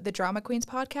to the Drama Queens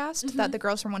podcast that the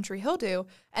girls from One Tree Hill do,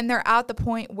 and they're at the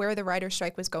point where the writer's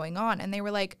strike was going on, and they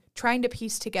were like trying to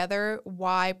piece together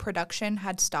why production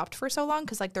had stopped for so long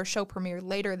because like their show premiered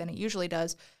later than it usually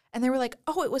does. And they were like,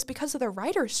 oh, it was because of the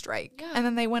writer's strike. Yeah. And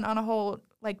then they went on a whole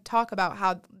like talk about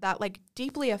how that like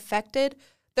deeply affected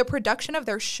the production of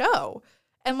their show.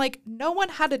 And like no one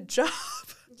had a job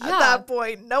at that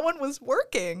point. No one was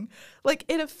working. Like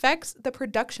it affects the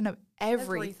production of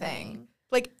everything.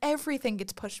 Like everything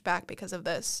gets pushed back because of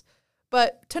this.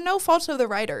 But to no fault of the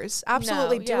writers,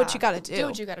 absolutely do what you got to do. Do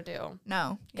what you got to do.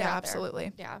 No. Get out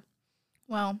absolutely. There. Yeah.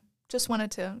 Well, just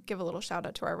wanted to give a little shout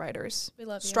out to our writers. We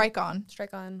love you. Strike on.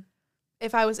 Strike on.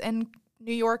 If I was in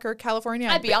New York or California,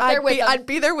 I'd be out there with them. I'd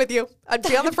be there with you. I'd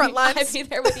be on the front lines. I'd be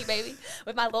there with you, baby,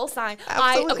 with my little sign.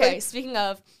 Absolutely. Speaking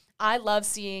of, I love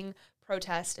seeing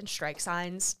protest and strike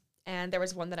signs. And there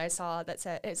was one that I saw that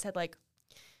said like,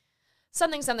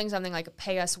 something like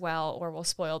pay us well or we'll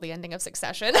spoil the ending of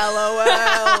Succession. LOL.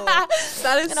 That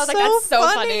is and I was like, that's so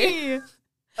funny.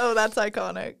 Oh, that's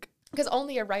iconic. Because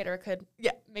only a writer could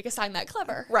make a sign that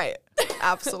clever. Right.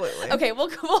 Absolutely. Okay, we'll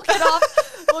get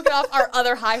off our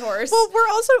other high horse. Well,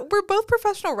 we're both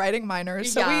professional writing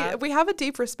minors, so we have a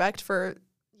deep respect for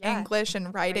English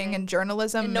and writing and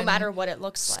journalism. And no matter what it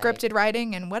looks like. Scripted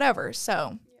writing and whatever.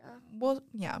 So we're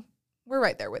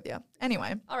right there with you.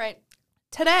 Anyway. All right.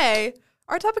 Today,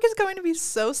 our topic is going to be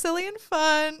so silly and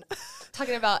fun.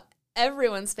 Talking about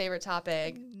everyone's favorite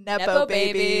topic, Nepo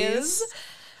babies.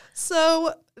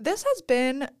 So this has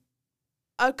been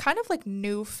a kind of like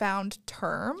newfound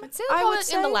term. I would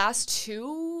say in the last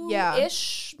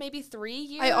 2-ish, maybe 3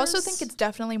 years. I also think it's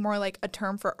definitely more like a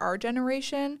term for our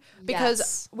generation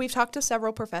because we've talked to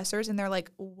several professors and they're like,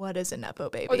 what is a Nepo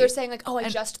baby? Or they're saying like, oh, I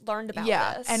just learned about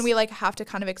this. And we like have to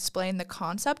kind of explain the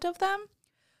concept of them.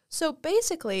 So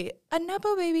basically, a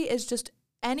Nepo baby is just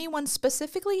anyone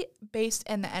specifically based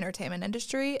in the entertainment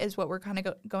industry is what we're kind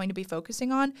of going to be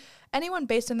focusing on. Anyone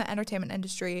based in the entertainment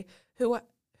industry who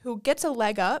gets a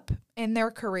leg up in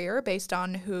their career based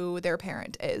on who their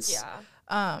parent is.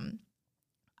 Yeah.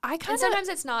 And sometimes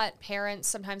it's not parents.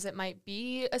 Sometimes it might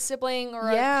be a sibling or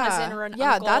a cousin or an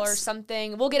uncle or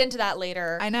something. We'll get into that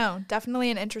later. I know.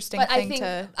 Definitely an interesting thing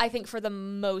I think for the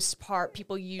most part,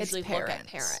 people usually look at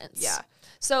parents. Yeah.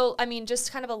 So, I mean,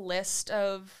 just kind of a list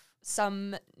of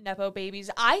some Nepo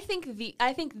babies. I think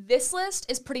this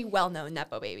list is pretty well-known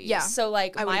Nepo babies. Yeah. So,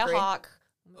 like, Maya Hawke,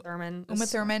 Uma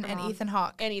Thurman, and Ethan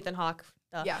Hawke.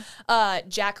 Yeah.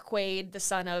 Jack Quaid, the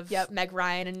son of Meg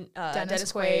Ryan and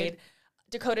Dennis Quaid.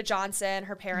 Dakota Johnson,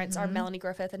 her parents are Melanie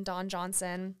Griffith and Don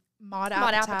Johnson. Maud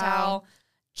Apatow.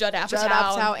 Judd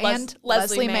Apatow. And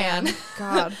Leslie Mann.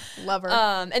 God, love her.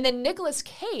 And then Nicolas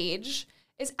Cage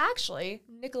is actually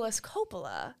Nicholas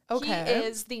Coppola. Okay. He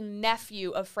is the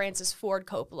nephew of Francis Ford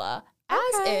Coppola,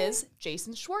 as is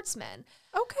Jason Schwartzman.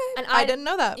 Okay. And I didn't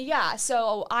know that. Yeah,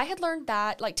 so I had learned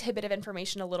that like tidbit of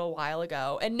information a little while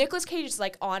ago. And Nicolas Cage is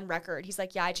like on record. He's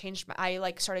like, yeah, I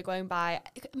like started going by,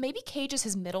 maybe Cage is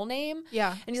his middle name.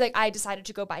 Yeah. And he's like, I decided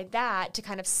to go by that to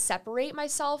kind of separate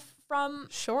myself from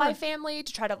my family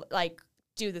to try to like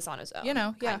do this on his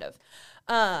own. Kind of.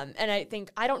 And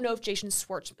I don't know if Jason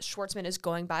Schwartzman is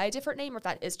going by a different name or if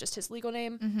that is just his legal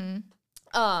name.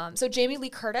 Mm-hmm. So Jamie Lee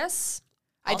Curtis.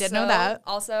 I did know that.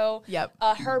 Also,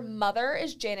 her mother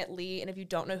is Janet Leigh, and if you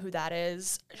don't know who that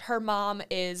is, her mom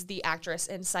is the actress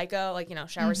in Psycho, like,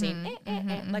 shower scene.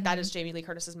 Like, that is Jamie Lee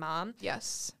Curtis's mom.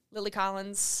 Yes. Lily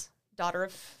Collins, daughter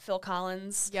of Phil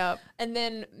Collins. Yep. And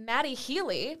then Maddie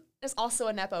Healy is also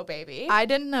a Nepo baby. I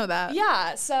didn't know that.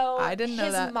 Yeah, so I didn't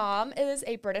know that. His mom is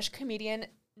a British comedian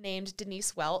named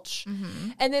Denise Welch.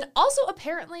 Mm-hmm. And then also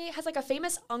apparently has, like, a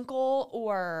famous uncle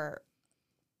or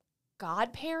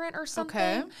godparent or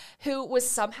something who was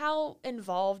somehow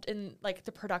involved in like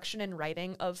the production and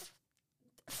writing of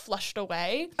Flushed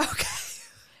Away. Okay.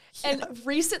 And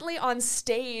recently on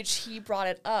stage he brought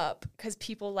it up because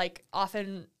people like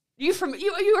often You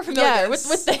are familiar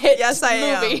with the hit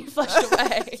movie Flushed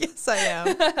Away. Yes, I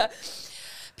am.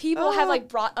 People have like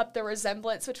brought up the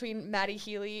resemblance between Matty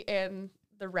Healy and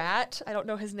the rat. I don't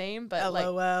know his name, but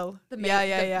LOL. The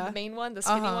main one, the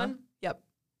skinny one. Yep.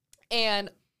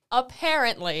 And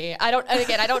apparently, I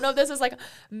don't know if this is like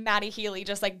Matty Healy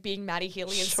just like being Matty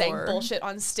Healy and saying bullshit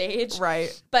on stage.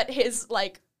 Right. But his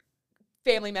like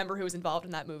family member who was involved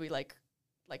in that movie like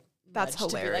that's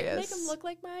hilarious. To be, like, make him look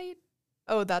like my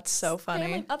that's so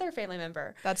funny. Other family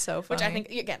member. That's so funny. Which I think,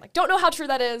 again, like, don't know how true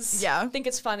that is. Yeah. Think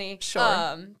it's funny.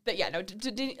 Sure. But yeah, no,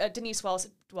 Denise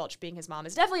Welch being his mom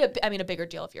is definitely a bigger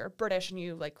deal if you're British and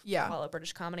you like follow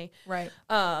British comedy. Right.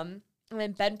 And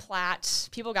then Ben Platt,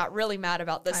 people got really mad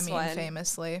about this one.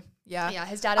 Famously. Yeah. Yeah,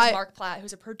 his dad is Mark Platt,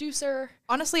 who's a producer.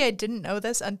 Honestly, I didn't know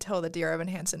this until the Dear Evan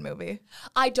Hansen movie.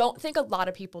 I don't think a lot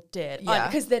of did. Yeah.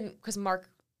 Because Mark...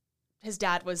 His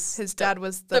dad was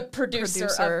the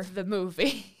producer of the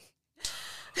movie.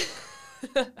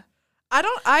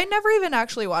 I never even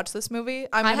actually watched this movie.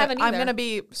 I haven't either. I'm going to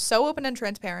be so open and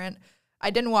transparent. I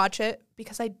didn't watch it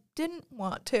because I didn't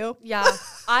want to. Yeah.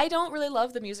 I don't really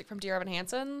love the music from Dear Evan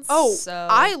Hansen.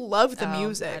 I love the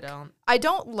music. I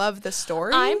don't love the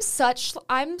story. I'm such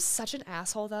an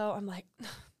asshole though. I'm like...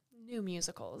 New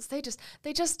musicals. They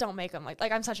just don't make them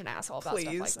like I'm such an asshole about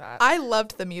stuff like that. I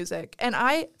loved the music, and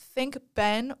I think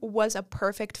Ben was a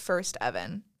perfect first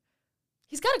Evan.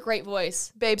 He's got a great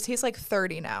voice. Babes, he's like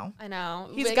 30 now. I know.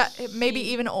 He's got maybe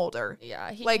even older.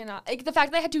 Yeah, he cannot. Like, the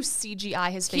fact that they had to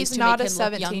CGI his face he's to not make a him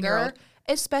look 17-year-old.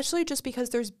 Especially just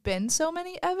because there's been so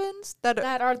many Evans that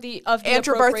are the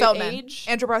Andrew appropriate age.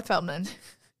 Andrew Barth Feldman.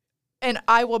 And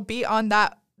I will be on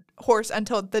that horse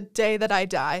until the day that I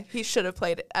die. He should have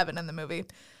played Evan in the movie.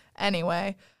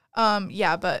 Anyway,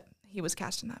 but he was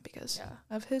cast in that because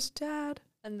of his dad.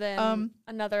 And then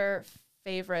another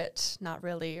favorite, not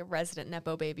really resident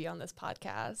Nepo baby on this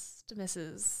podcast,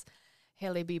 Mrs.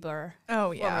 Hailey Bieber. Oh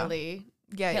yeah. Formerly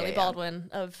Haley Baldwin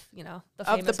of, the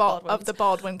famous of the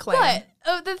Baldwin clan.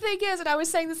 But the thing is, and I was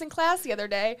saying this in class the other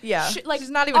day. Yeah. She's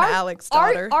not even Alec's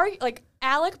daughter.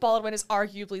 Alec Baldwin is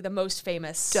arguably the most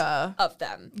famous of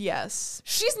them. Yes.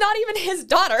 She's not even his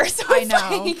daughter. So I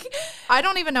know. I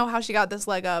don't even know how she got this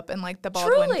leg up in like the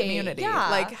Baldwin community. Yeah.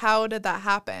 Like, how did that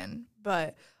happen?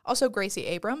 But also Gracie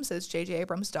Abrams is J.J.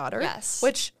 Abrams' daughter. Yes.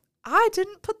 Which I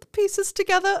didn't put the pieces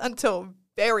together until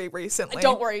very recently.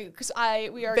 Don't worry, because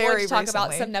we are going to talk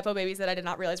about some Nepo babies that I did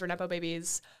not realize were Nepo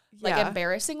babies,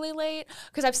 embarrassingly late.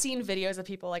 Because I've seen videos of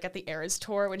people, like, at the Eras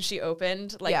tour when she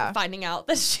opened, finding out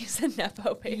that she's a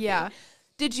Nepo baby. Yeah.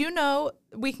 Did you know,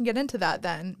 we can get into that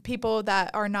then, people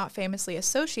that are not famously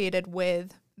associated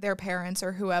with their parents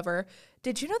or whoever,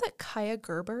 did you know that Kaya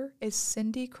Gerber is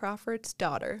Cindy Crawford's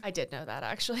daughter? I did know that,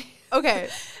 actually. Okay.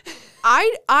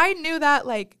 I knew that,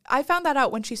 I found that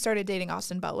out when she started dating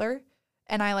Austin Butler.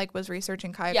 And I was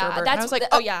researching Kaya Gerber. And I was like,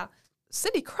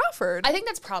 Cindy Crawford. I think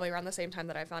that's probably around the same time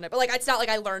that I found it. But it's not like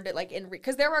I learned it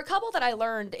because there were a couple that I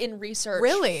learned in research.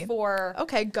 Really? For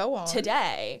go on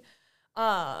today.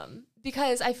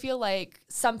 Because I feel like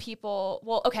some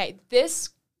people. This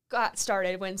got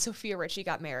started when Sophia Richie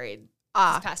got married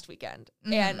this past weekend,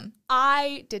 and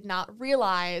I did not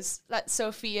realize that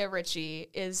Sophia Richie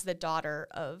is the daughter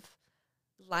of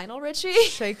Lionel Richie.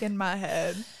 Shaking my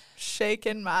head.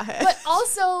 But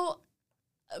also,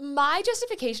 my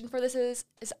justification for this is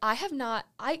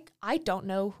I don't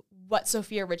know what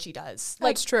Sophia Richie does.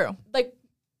 That's true.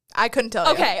 I couldn't tell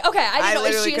you. Okay. I didn't know.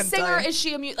 Is she a singer? Is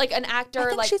she an actor? I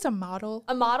think she's a model.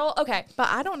 A model? Okay. But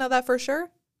I don't know that for sure.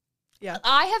 Yeah.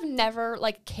 I have never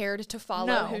cared to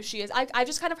follow who she is. I've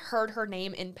just kind of heard her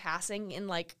name in passing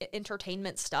in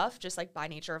entertainment stuff, just by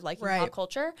nature of pop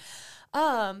culture.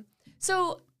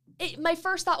 My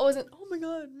first thought wasn't, oh my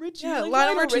God, Richie. Yeah,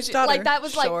 Lionel Richie's daughter. That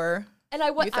was sure. And I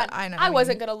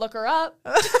wasn't going to look her up.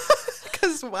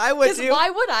 Because why would you? Why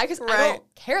would I? Because I don't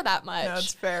care that much. No,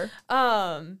 it's fair.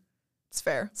 It's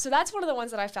fair. So that's one of the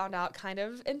ones that I found out kind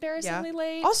of embarrassingly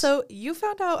late. Also, you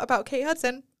found out about Kate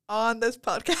Hudson on this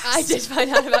podcast. I did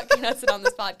find out about Kate Hudson on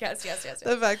this podcast. Yes.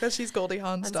 The fact that she's Goldie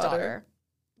Hawn's daughter.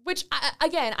 Which, I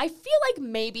feel like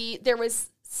maybe there was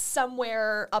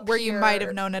somewhere up where here you might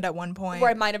have known it at one point. Where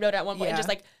I might have known it at one point and just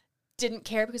didn't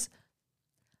care because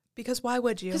why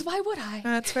would you? Because why would I?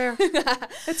 That's fair.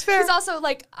 It's fair. Because also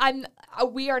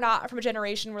we are not from a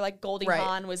generation where Goldie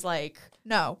Hawn was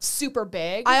no super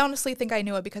big. I honestly think I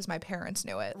knew it because my parents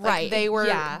knew it. Right. They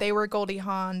were Goldie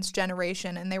Hawn's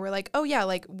generation, and they were like, oh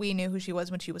yeah, we knew who she was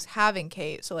when she was having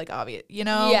Kate. So obvious,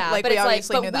 Yeah. we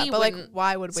obviously knew that. But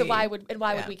why would we? So why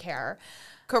would we care?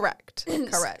 Correct.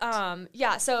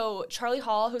 Yeah, so Charlie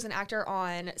Hall, who's an actor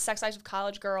on Sex Lives of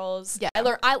College Girls. Yeah.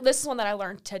 This is one that I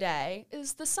learned today,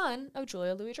 is the son of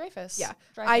Julia Louis-Dreyfus. Yeah.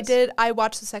 Dreyfus. I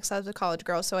watched the Sex Lives of College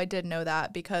Girls, so I did know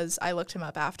that because I looked him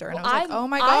up after and I was like, oh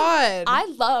my God. I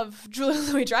love Julia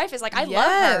Louis-Dreyfus. Like, I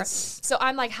love her. So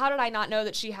I'm like, how did I not know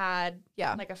that she had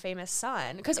like a famous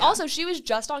son? Because also she was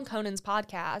just on Conan's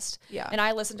podcast. Yeah. And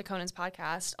I listen to Conan's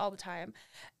podcast all the time.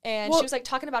 And she was like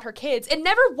talking about her kids. And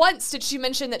never once did she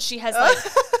mention that she has like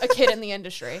a kid in the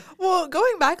industry. Well,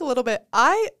 going back a little bit,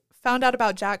 I found out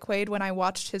about Jack Quaid when I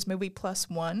watched his movie Plus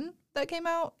One that came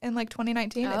out in like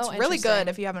 2019. It's really good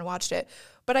if you haven't watched it.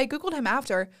 But I Googled him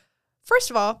after. First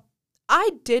of all,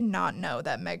 I did not know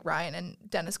that Meg Ryan and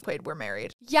Dennis Quaid were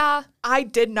married. Yeah. I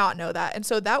did not know that. And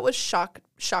so that was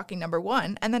shocking, number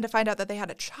one. And then to find out that they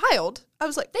had a child, I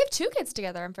was like, they have 2 kids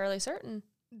together, I'm fairly certain.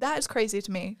 That is crazy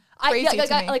to me.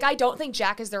 I don't think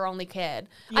Jack is their only kid.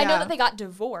 Yeah. I know that they got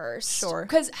divorced. Sure.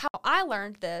 Because how I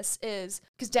learned this is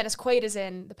because Dennis Quaid is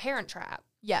in The Parent Trap.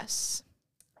 Yes.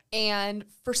 And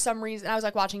for some reason, I was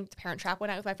like watching The Parent Trap one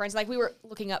night with my friends. Like we were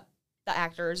looking up the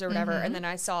actors or whatever, and then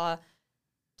I saw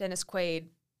Dennis Quaid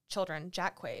children,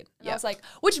 Jack Quaid. And I was like,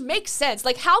 which makes sense.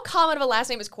 Like, how common of a last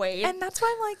name is Quaid? And that's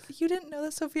why I'm like, you didn't know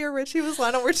that Sophia Richie was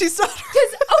Lionel Richie's daughter.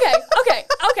 Okay.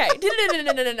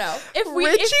 No.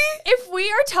 If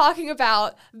we are talking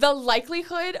about the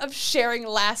likelihood of sharing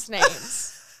last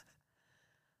names,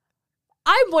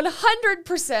 I'm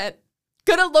 100%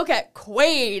 gonna look at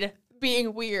Quaid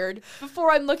being weird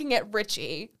before I'm looking at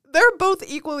Richie. They're both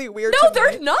equally weird. No,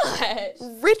 they're not.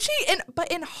 Richie,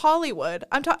 but in Hollywood,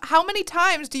 how many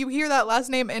times do you hear that last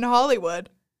name in Hollywood?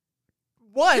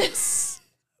 Once.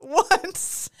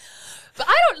 Once. But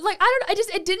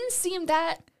it didn't seem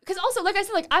that, because also, like I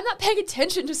said, like, I'm not paying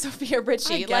attention to Sophia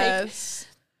Richie. I guess.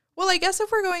 Well, I guess if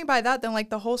we're going by that, then, like,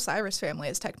 the whole Cyrus family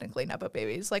is technically Nepo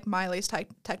babies. Like, Miley's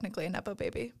technically a Nepo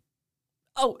baby.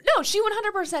 Oh, no, she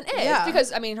 100% is. Yeah.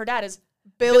 Because, I mean, her dad is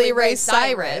Billy Ray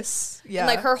Cyrus. Yeah. And,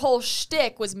 like, her whole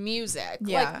shtick was music.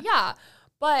 Yeah. Like, yeah.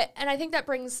 But, and I think that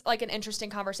brings, like, an interesting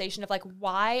conversation of, like,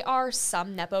 why are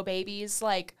some Nepo babies,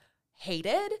 like,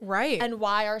 hated? Right. And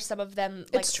why are some of them,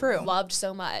 like, loved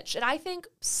so much? And I think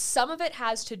some of it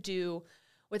has to do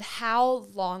with how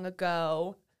long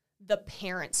ago the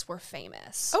parents were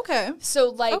famous. Okay. So,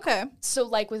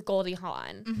 like, with Goldie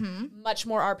Hawn, much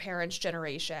more our parents'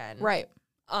 generation. Right.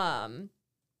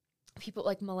 People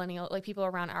like people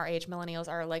around our age, millennials,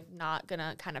 are like not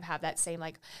gonna kind of have that same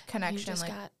like connection. You just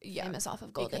got famous off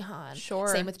of Goldie Hawn. Sure.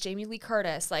 Same with Jamie Lee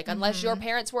Curtis. Like unless your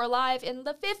parents were alive in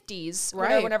the 50s,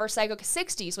 right? Whenever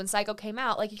 60s when Psycho came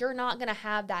out, like you're not gonna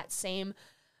have that same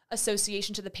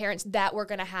association to the parents that we're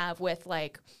gonna have with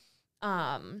like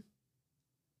the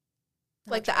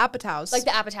Apatows. Like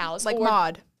the Apatows. Like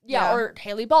Maude. Yeah, or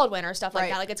Haley Baldwin or stuff like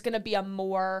that. Like it's gonna be a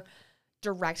more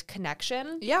direct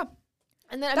connection. Yeah.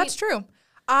 And then that's true.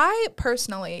 I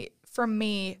personally, for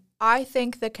me, I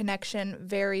think the connection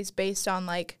varies based on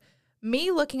like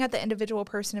me looking at the individual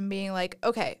person and being like,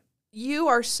 okay, you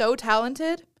are so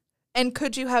talented, and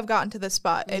could you have gotten to this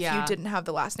spot if you didn't have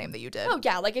the last name that you did? Oh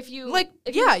yeah, like you could.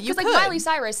 Because like Miley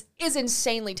Cyrus is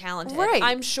insanely talented. Right.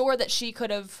 I'm sure that she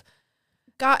could have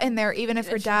gotten there even if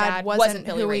her dad wasn't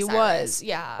who he was.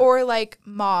 Yeah. Or like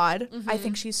Maude. I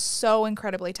think she's so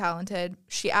incredibly talented.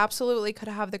 She absolutely could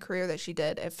have the career that she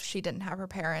did if she didn't have her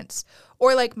parents.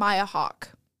 Or like Maya Hawke.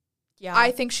 Yeah. I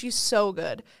think she's so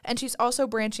good. And she's also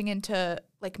branching into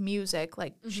like music.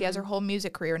 Like she has her whole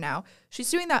music career now. She's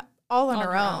doing that all on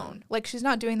her own. Like she's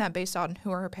not doing that based on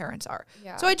who her parents are.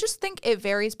 Yeah. So I just think it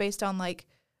varies based on like,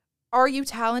 are you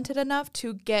talented enough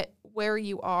to get where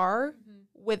you are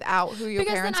without who your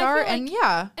parents are? And and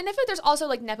I feel like there's also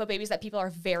like Nepo babies that people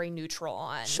are very neutral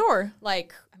on. Sure.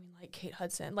 Like, I mean, like Kate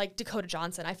Hudson, like Dakota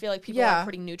Johnson. I feel like people are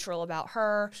pretty neutral about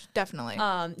her. Definitely.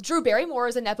 Drew Barrymore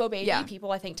is a Nepo baby. Yeah.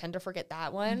 People I think tend to forget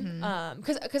that one.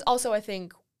 Because also I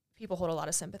think people hold a lot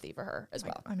of sympathy for her as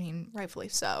well. I mean, rightfully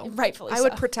so. Rightfully so. I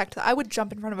would protect that. I would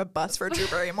jump in front of a bus for Drew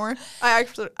Barrymore. I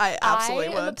absolutely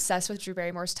would. I'm obsessed with Drew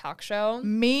Barrymore's talk show.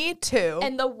 Me too.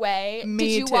 And the way,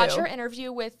 did you watch her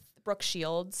interview with Brooke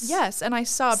Shields? Yes, and I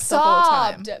sobbed the whole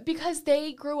time. Because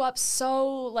they grew up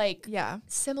so, like,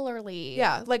 similarly.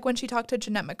 Yeah, like when she talked to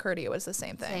Jeanette McCurdy, it was the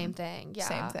same thing. Same thing, yeah.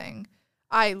 Same thing.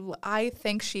 I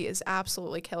think she is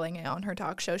absolutely killing it on her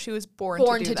talk show. She was born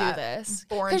to do this.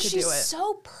 Born to do it. Because she's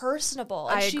so personable.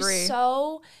 I agree. She's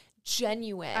so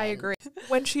genuine. I agree.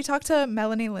 When she talked to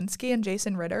Melanie Linsky and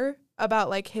Jason Ritter about,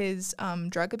 like, his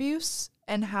drug abuse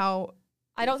and how...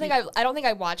 I don't think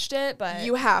I watched it, but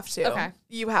you have to. Okay,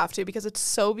 you have to because it's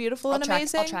so beautiful and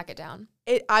amazing. I'll track it down.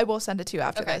 I will send it to you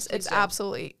after this. It's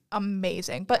absolutely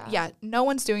amazing. But yeah, no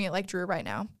one's doing it like Drew right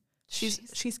now.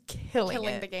 She's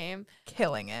killing the game.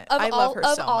 Killing it. I love her so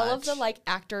much. Of all of the like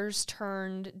actors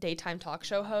turned daytime talk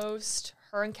show host,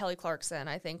 her and Kelly Clarkson,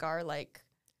 I think, are like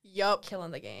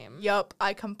killing the game. Yup,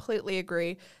 I completely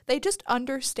agree. They just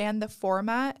understand the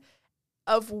format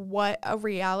of what a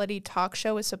reality talk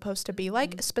show is supposed to be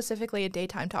like, specifically a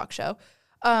daytime talk show.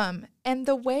 And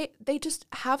the way they just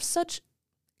have such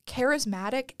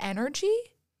charismatic energy.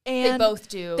 And they both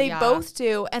do. They both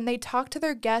do. And they talk to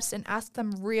their guests and ask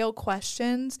them real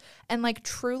questions and like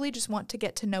truly just want to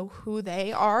get to know who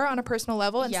they are on a personal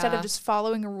level instead of just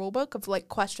following a rule book of like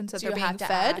questions that they're being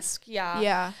fed. Ask.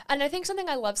 Yeah. And I think something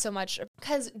I love so much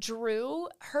because Drew,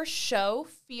 her show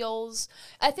feels,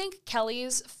 I think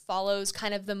Kelly's follows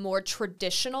kind of the more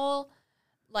traditional,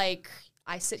 like,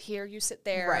 I sit here, you sit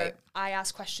there. Right. I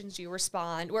ask questions, you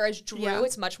respond. Whereas Drew,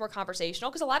 it's much more conversational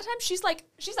because a lot of times she's like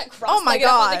cross-legged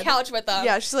up on the couch with them.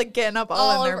 Yeah, she's like getting up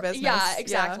all in their business. Yeah,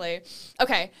 exactly. Yeah.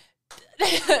 Okay.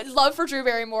 Love for Drew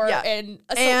Barrymore and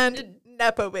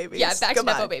Nepo babies. Yeah, back to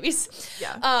Nepo babies.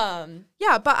 Yeah.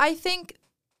 Yeah, but I think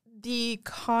the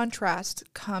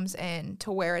contrast comes in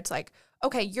to where it's like,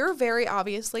 okay, you're very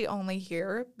obviously only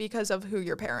here because of who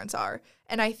your parents are.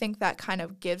 And I think that kind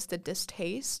of gives the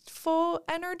distasteful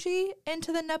energy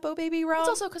into the Nepo baby realm. It's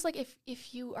also because, like,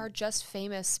 if you are just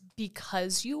famous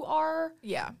because you are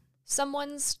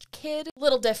someone's kid, a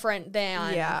little different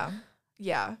than...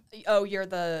 Yeah. Oh, you're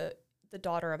the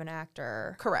daughter of an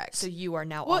actor. Correct. So you are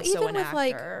now also even an with, actor.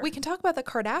 like, we can talk about the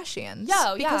Kardashians.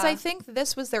 Yeah, because I think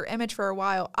this was their image for a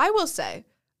while. I will say,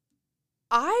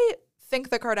 I think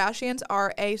the Kardashians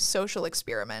are a social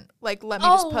experiment. Like, let me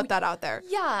just put that out there.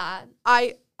 Yeah.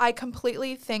 I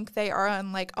completely think they are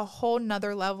on like a whole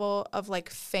nother level of like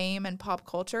fame and pop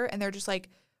culture, and they're just like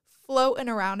floating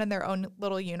around in their own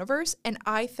little universe. And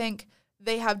I think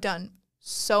they have done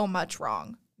so much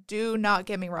wrong. Do not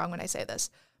get me wrong when I say this.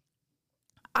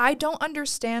 I don't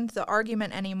understand the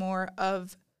argument anymore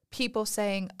of people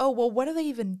saying, "Oh, well, what do they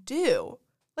even do?"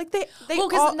 Like they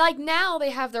because like now they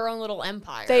have their own little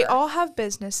empire. They all have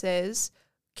businesses.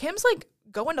 Kim's like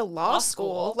going to law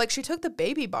school. Like she took the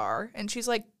baby bar and she's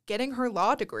like getting her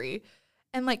law degree.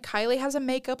 And like Kylie has a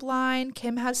makeup line,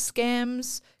 Kim has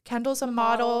Skims, Kendall's a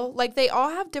model. Like they all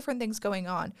have different things going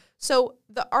on. So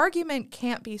the argument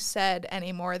can't be said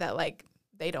anymore that like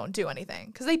they don't do anything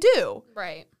because they do.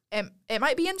 Right. And it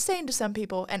might be insane to some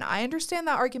people, and I understand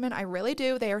that argument. I really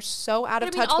do. They are so out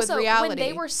of touch with reality. When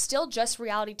they were still just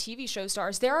reality TV show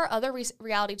stars, there are other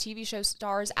reality TV show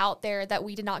stars out there that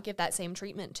we did not give that same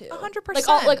treatment to.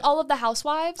 100%. Like all of the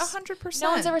Housewives. 100%.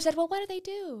 No one's ever said, "Well, what do they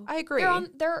do?" I agree.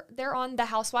 They're on the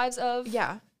Housewives of.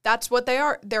 Yeah, that's what they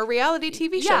are. They're reality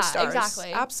TV show stars.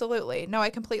 Exactly. Absolutely. No, I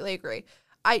completely agree.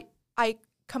 I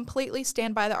completely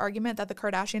stand by the argument that the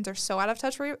Kardashians are so out of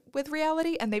touch with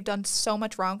reality and they've done so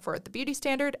much wrong for the beauty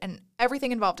standard and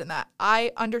everything involved in that.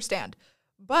 I understand.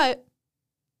 But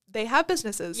they have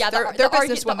businesses. Yeah, they're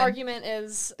businesswomen. The argument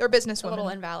is they're businesswomen. A little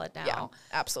invalid now. Yeah,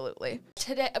 absolutely.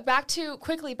 Today, back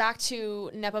to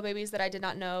Nepo babies that I did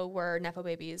not know were Nepo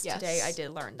babies. Yes. Today I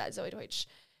did learn that Zoe Deutsch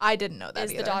I didn't know that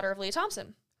is the daughter of Leah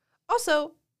Thompson.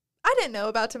 Also, I didn't know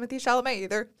about Timothée Chalamet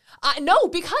either. No,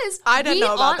 because I didn't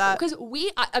know about that. Because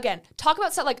again, talk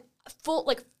about stuff like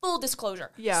full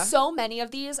disclosure. Yeah. So many of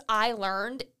these I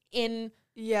learned in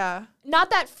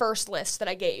not that first list that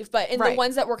I gave, but in the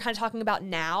ones that we're kind of talking about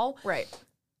now. Right.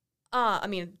 I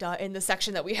mean, in the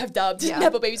section that we have dubbed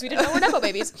Nepo babies, we didn't know were Nepo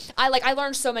babies. I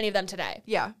learned so many of them today.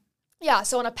 Yeah. Yeah,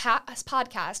 so on a past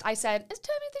podcast, I said, "Is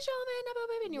Timothée Chalamet a Nepo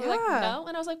baby?" And you were like, "No."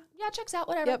 And I was like, "Yeah, checks out,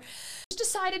 whatever." Yep. Just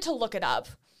decided to look it up.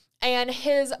 And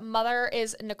his mother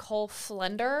is Nicole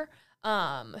Flender,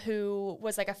 who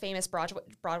was like a famous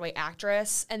Broadway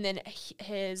actress. And then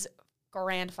his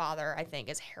grandfather, I think,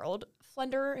 is Harold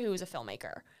Flender, who is a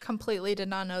filmmaker. Completely did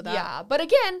not know that. Yeah, but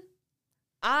again,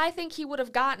 I think he would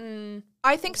have gotten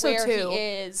I think so where too. he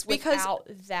is without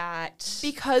that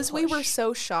Because push. we were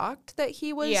so shocked that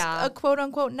he was a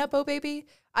quote-unquote Nepo baby,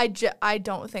 I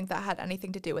don't think that had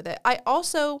anything to do with it. I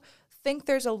also think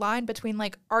there's a line between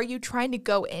like, are you trying to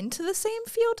go into the same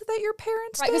field that your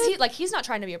parents did? Right, because he's not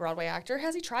trying to be a Broadway actor.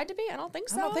 Has he tried to be? I don't think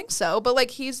so. I don't think so. But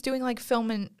like he's doing like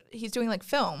film.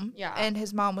 Yeah. And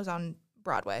his mom was on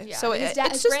Broadway. Yeah. So his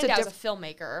granddad was a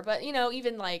filmmaker, but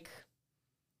even like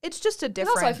it's just a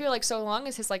different. Also, I feel like so long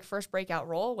as his like first breakout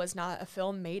role was not a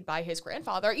film made by his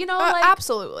grandfather,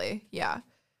 absolutely, yeah.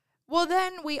 Well,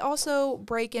 then we also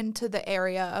break into the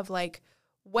area of like,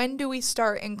 when do we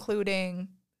start including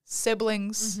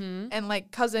siblings and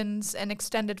like cousins and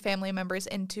extended family members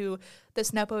into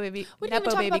this Nepo baby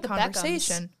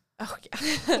conversation? Oh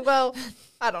yeah. Well,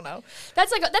 I don't know.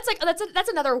 That's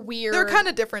another weird. They're kind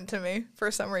of different to me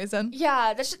for some reason.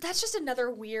 Yeah, that's just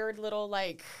another weird little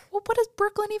like. Well, what does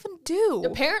Brooklyn even do?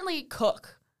 Apparently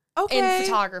cook. Okay. In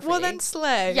photography. Well, then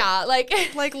slay. Yeah,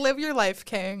 like live your life,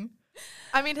 king.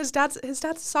 I mean, his dad's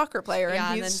a soccer player,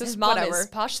 and he's just his mom whatever. Is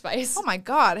Posh Spice. Oh my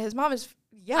God, his mom is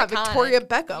Iconic. Victoria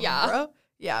Beckham, yeah. bro.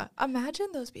 Yeah, imagine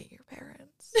those being your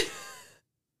parents.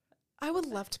 I would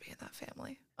love to be in that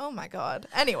family. Oh my God.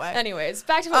 Anyways,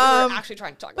 back to what we were actually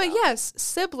trying to talk about. But yes,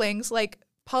 siblings like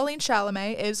Pauline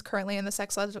Chalamet is currently in the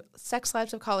Sex Lives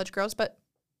of College Girls, but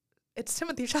it's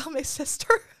Timothée Chalamet's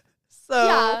sister. So,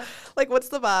 yeah. like, what's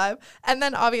the vibe? And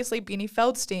then obviously Beanie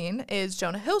Feldstein is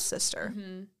Jonah Hill's sister.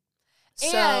 Mm-hmm.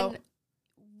 So, and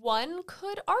one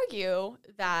could argue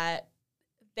that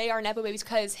they are Nepo babies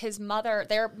because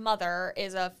their mother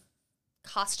is a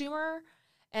costumer.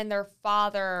 And their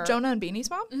father... Jonah and Beanie's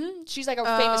mom? Mm-hmm. She's like a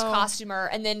famous costumer.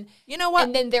 And then... You know what?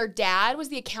 And then their dad was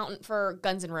the accountant for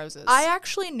Guns N' Roses. I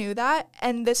actually knew that,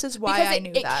 and this is why I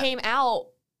knew that. It came out,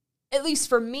 at least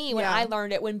for me, when I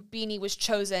learned it, when Beanie was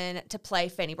chosen to play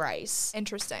Fanny Bryce.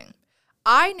 Interesting.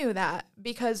 I knew that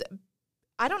because...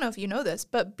 I don't know if you know this,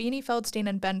 but Beanie Feldstein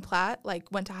and Ben Platt, like,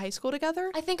 went to high school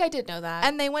together. I think I did know that.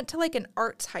 And they went to, like, an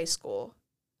arts high school.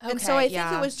 Okay, and so I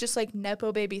think it was just like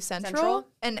Nepo Baby Central,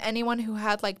 and anyone who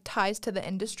had like ties to the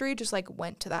industry just like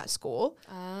went to that school.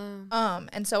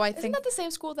 And so I think isn't that the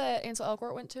same school that Ansel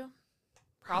Elgort went to?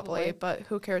 Probably, but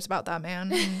who cares about that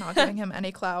man? I'm not giving him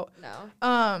any clout.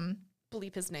 No.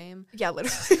 Bleep his name. Yeah,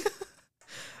 literally.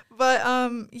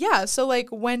 But yeah, so like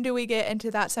when do we get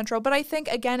into that central? But I think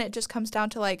again it just comes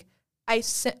down to like I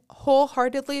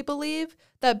wholeheartedly believe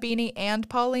that Beanie and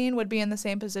Pauline would be in the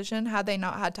same position had they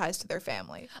not had ties to their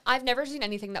family. I've never seen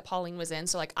anything that Pauline was in,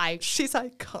 so like she's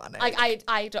iconic. Like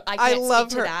I can't love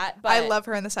speak her. to that. But I love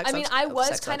her in the Sex. I mean, I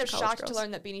was kind of College shocked Girls. to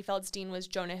learn that Beanie Feldstein was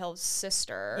Jonah Hill's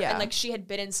sister. Yeah, and like she had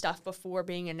been in stuff before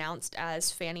being announced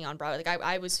as Fanny on Broadway. Like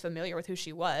I was familiar with who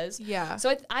she was. Yeah.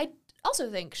 So I also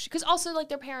think because also like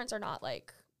their parents are not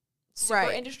like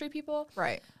super industry people.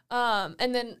 Right.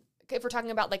 And then. If we're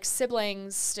talking about like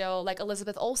siblings still, like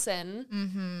Elizabeth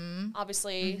Olsen,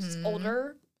 obviously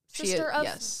older sister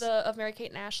of Mary-Kate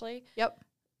and Ashley. Yep.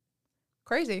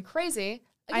 Crazy. Again,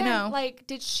 I know. Like,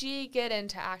 did she get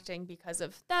into acting because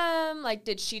of them? Like,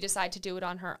 did she decide to do it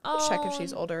on her own? Check if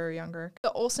she's older or younger.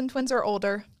 The Olsen twins are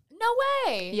older. No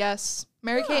way. Yes.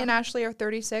 Mary-Kate and Ashley are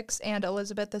 36 and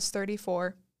Elizabeth is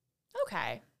 34.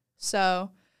 Okay.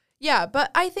 So... yeah, but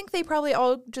I think they probably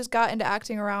all just got into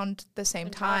acting around the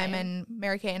same time, and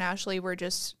Mary-Kate and Ashley were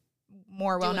just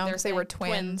more well-known because they were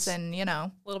twins and, you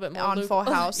know, a little bit more on Full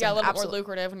House. Yeah, a little bit more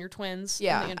lucrative when you're twins in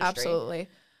the industry. Absolutely.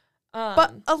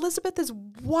 But Elizabeth is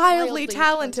wildly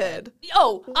talented.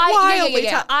 Oh, I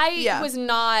was was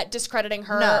not discrediting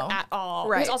her at all.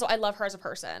 Right. Because also I love her as a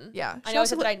person. Yeah. I know I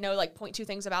said that I know like 0.2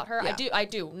 things about her. Yeah. I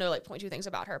do know like 0.2 things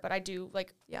about her, but I do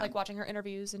like watching her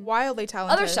interviews and wildly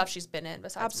talented. Other stuff she's been in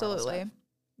besides absolutely. Marvel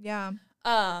stuff.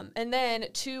 Yeah. And then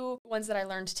two ones that I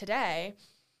learned today.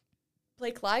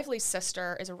 Blake Lively's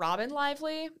sister is Robin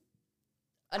Lively.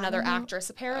 Another actress,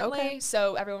 apparently. Okay.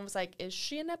 So everyone was like, is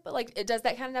she a Nepo? Like, it does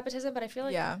that kind of nepotism, but I feel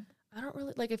like I don't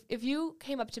really, like, if you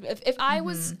came up to me, if I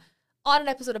was on an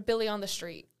episode of Billy on the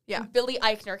Street, and Billy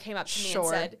Eichner came up to me and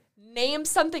said, name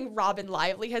something Robin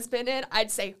Lively has been in,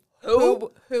 I'd say,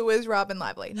 who? Who is Robin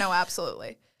Lively? No,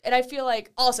 absolutely. And I feel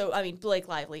like, also, I mean, Blake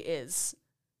Lively is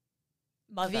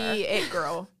mother. The it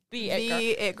girl.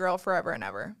 It girl forever and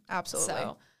ever. Absolutely.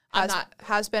 So,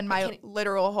 has been my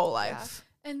literal whole life.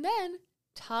 Yeah. And then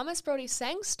Thomas Brody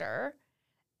Sangster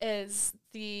is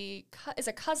a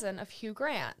cousin of Hugh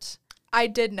Grant. I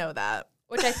did know that.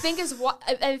 Which I think is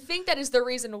I think that is the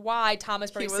reason why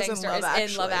Thomas Brody Sangster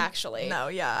is in Love Actually. No,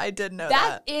 yeah, I did know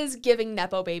that. That is giving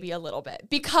Nepo Baby a little bit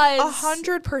because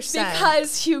 100%.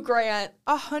 Because Hugh Grant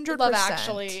 100%. Love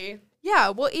Actually. Yeah,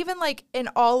 well, even like in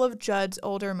all of Judd's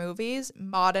older movies,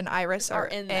 Maude and Iris are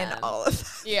in all of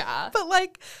them. Yeah. But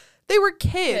like they were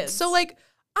kids. So like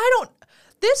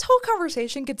this whole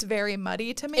conversation gets very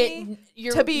muddy to me.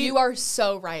 You are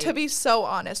so right. To be so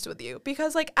honest with you.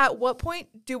 Because like at what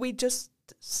point do we just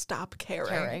stop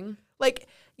caring? Like,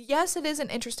 yes, it is an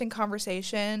interesting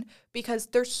conversation because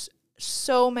there's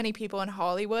so many people in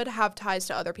Hollywood have ties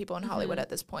to other people in Hollywood at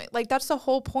this point. Like that's the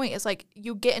whole point is like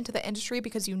you get into the industry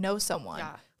because you know someone.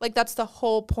 Yeah. Like that's the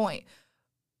whole point.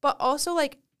 But also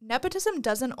like nepotism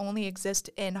doesn't only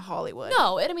exist in Hollywood.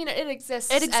 No, it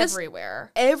exists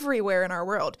everywhere. Everywhere in our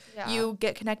world. Yeah. You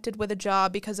get connected with a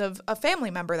job because of a family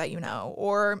member that you know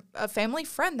or a family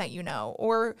friend that you know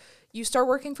or you start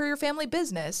working for your family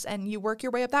business and you work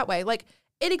your way up that way. Like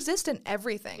it exists in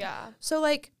everything. Yeah. So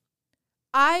like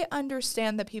I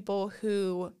understand the people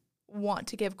who want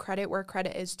to give credit where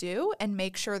credit is due and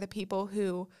make sure the people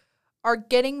who are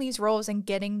getting these roles and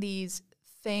getting these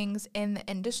things in the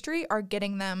industry are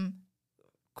getting them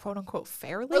quote unquote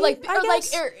fairly,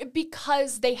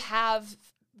 because they have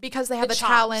the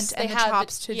talent and the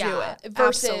chops to do it.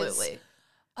 Versus,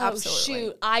 Absolutely.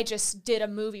 Shoot, I just did a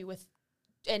movie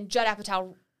and Judd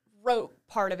Apatow wrote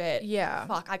part of it. Yeah.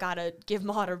 Fuck, I gotta give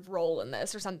Maude a role in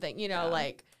this or something,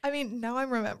 like. I mean, now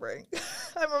I'm remembering.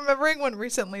 I'm remembering one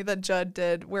recently that Judd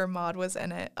did where Maude was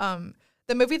in it.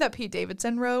 The movie that Pete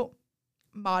Davidson wrote,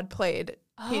 Maude played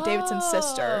Pete Davidson's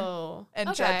sister,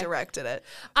 and Judd directed it.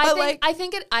 I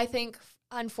think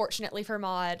unfortunately for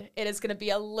Maude, it is going to be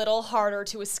a little harder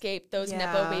to escape those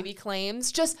Nepo baby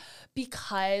claims, just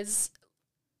because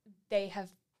they have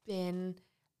been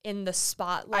in the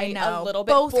spotlight a little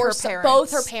bit.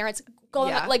 Both her parents.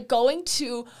 Going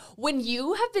to, when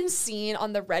you have been seen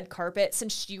on the red carpet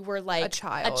since you were like a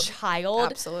child,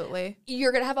 absolutely,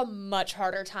 you're gonna have a much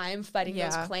harder time fighting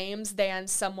those claims than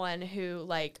someone who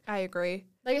I agree.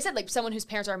 Like I said, like someone whose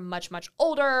parents are much, much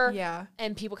older. Yeah.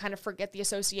 And people kind of forget the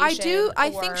association. I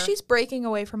think she's breaking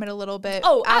away from it a little bit.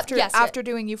 After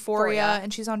doing Euphoria,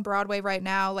 and she's on Broadway right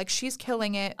now. Like, she's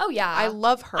killing it. Oh, yeah. I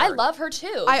love her. I love her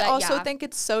too. I also think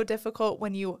it's so difficult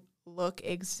when you look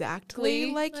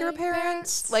exactly like your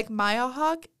parents. Like, Maya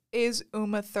Hawke is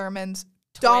Uma Thurman's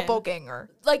doppelganger.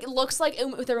 Like, looks like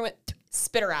Uma Thurman,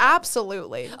 spit her out.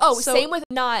 Absolutely. Oh, same with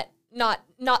not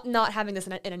having this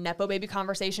in a Nepo baby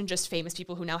conversation, just famous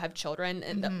people who now have children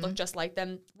and that look just like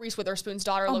them. Reese Witherspoon's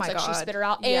daughter looks like she spit her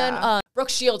out. Yeah. And Brooke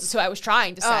Shields is who I was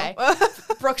trying to say.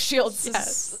 Brooke Shields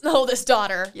is the oldest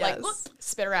daughter. Yes. Like, whoop,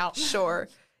 spit her out. Sure.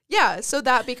 Yeah, so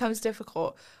that becomes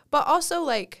difficult. But also,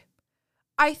 like,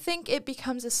 I think it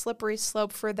becomes a slippery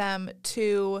slope for them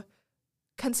to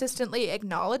consistently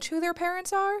acknowledge who their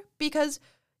parents are, because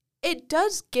it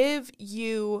does give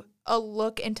you a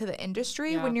look into the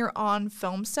industry when you're on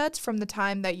film sets from the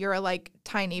time that you're a, like,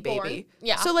 tiny baby. Born.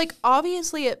 Yeah. So, like,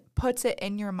 obviously it puts it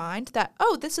in your mind that,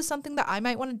 oh, this is something that I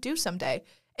might want to do someday.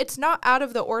 It's not out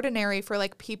of the ordinary for,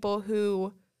 like, people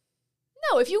who...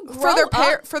 No, if you grow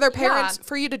up... For their parents,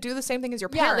 for you to do the same thing as your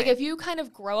parent. Yeah, like, if you kind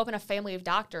of grow up in a family of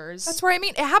doctors... That's what I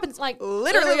mean. It happens, like,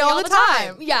 literally all the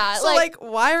time. Yeah. So, like,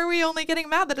 why are we only getting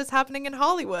mad that it's happening in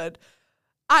Hollywood?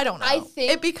 I don't know. I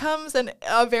think it becomes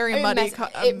a very messy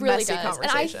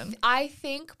conversation. And I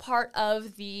think part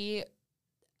of the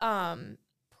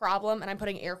problem, and I'm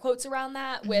putting air quotes around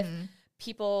that, with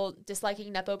people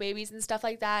disliking Nepo babies and stuff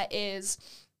like that, is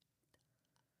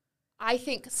I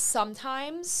think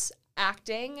sometimes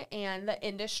acting and the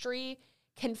industry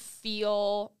can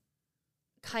feel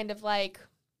kind of like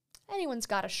anyone's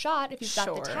got a shot if you've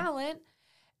got the talent.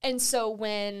 And so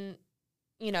when...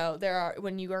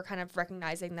 when you are kind of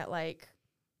recognizing that, like,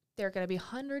 there are going to be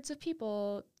hundreds of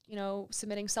people,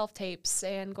 submitting self-tapes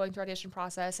and going through audition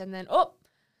process, and then,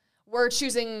 we're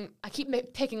choosing, I keep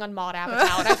picking on Maude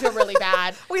Apatow, and I feel really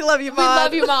bad. We love you, Maude. We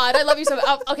love you, Maude. I love you so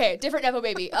much. Okay, different Nepo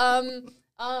baby. Ben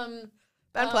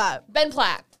Platt. Ben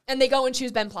Platt. And they go and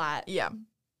choose Ben Platt. Yeah.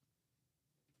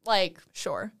 Like,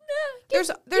 sure. Give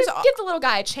the little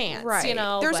guy a chance, right.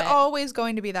 There's always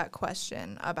going to be that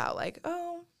question about, like,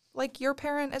 oh, like, your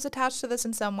parent is attached to this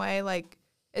in some way. Like,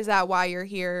 is that why you're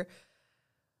here?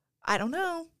 I don't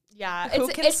know. Yeah. Who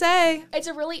can say? It's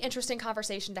a really interesting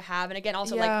conversation to have. And again,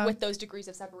 also, like, with those degrees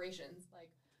of separation, like,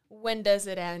 when does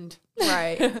it end?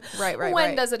 Right.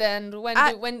 When does it end?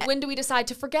 When do we decide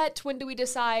to forget? When do we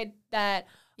decide that,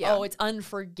 it's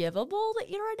unforgivable that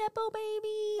you're a Nepo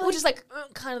baby? Which is, like,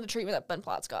 kind of the treatment that Ben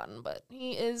Platt's gotten. But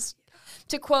he is,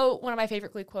 to quote one of my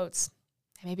favorite Glee quotes,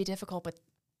 it may be difficult, but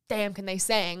damn, can they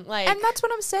sing? Like, and that's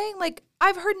what I'm saying. Like,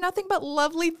 I've heard nothing but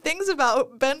lovely things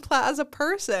about Ben Platt as a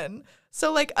person.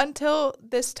 So, like, until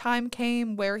this time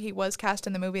came where he was cast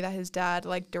in the movie that his dad,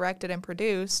 like, directed and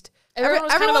produced, everyone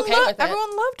was kind of okay with it.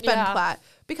 Everyone loved Ben Platt,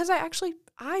 because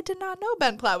I did not know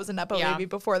Ben Platt was a Nepo baby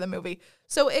before the movie.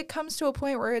 So it comes to a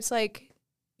point where it's like,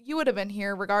 you would have been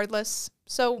here regardless.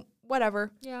 So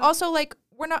whatever. Yeah. Also, like,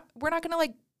 we're not gonna,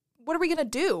 like, what are we gonna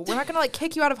do? We're not gonna, like,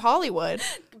 kick you out of Hollywood.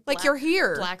 Like, you're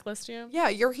here. Blacklist you? Yeah,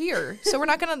 you're here. So we're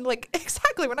not gonna, like,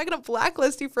 we're not gonna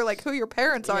blacklist you for, like, who your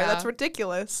parents are. Yeah. That's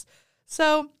ridiculous.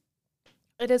 So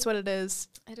it is what it is.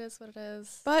 It is what it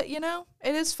is. But,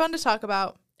 it is fun to talk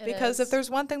about. Because if there's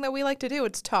one thing that we like to do,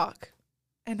 it's talk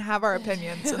and have our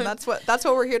opinions. And that's what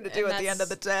we're here to do at the end of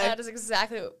the day. That is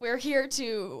exactly what we're here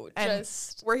to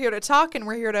We're here to talk, and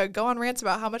we're here to go on rants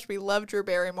about how much we love Drew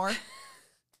Barrymore.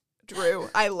 Drew,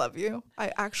 I love you.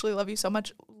 I actually love you so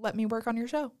much. Let me work on your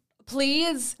show.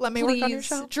 Please. Let me work on your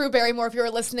show. Drew Barrymore, if you're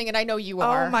listening, and I know you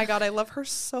are. Oh my God, I love her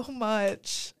so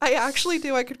much. I actually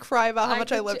do. I could cry about how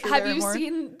much I love Drew Barrymore. Have you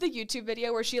seen the YouTube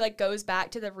video where she like goes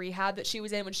back to the rehab that she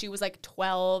was in when she was like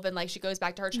 12 and like she goes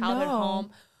back to her childhood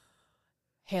home?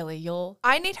 Haley,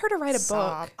 I need her to write a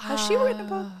book. Has she written a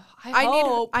book?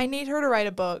 I need her to write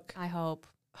a book. I hope.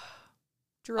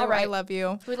 Drew, I love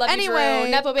you. We love you, Drew.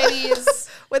 Nepo babies.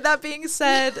 With that being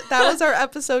said, that was our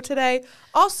episode today.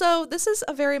 Also, this is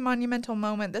a very monumental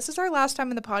moment. This is our last time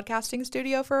in the podcasting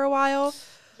studio for a while.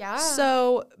 Yeah.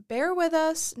 So bear with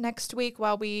us next week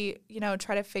while we,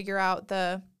 try to figure out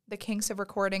the kinks of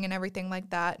recording and everything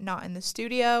like that, not in the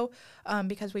studio,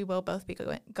 because we will both be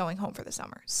going home for the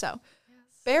summer. So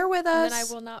bear with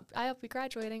us. And then I'll be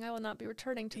graduating. I will not be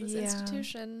returning to this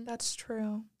institution. That's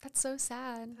true. That's so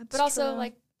sad. But also,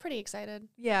 like, pretty excited.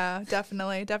 Yeah,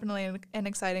 definitely. Definitely an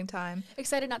exciting time.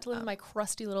 Excited not to live in my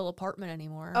crusty little apartment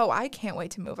anymore. Oh, I can't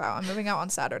wait to move out. I'm moving out on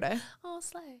Saturday. Oh,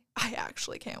 slay. I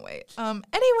actually can't wait.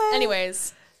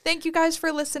 Anyways. Thank you guys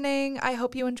for listening. I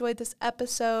hope you enjoyed this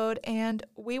episode, and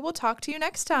we will talk to you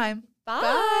next time.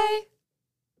 Bye.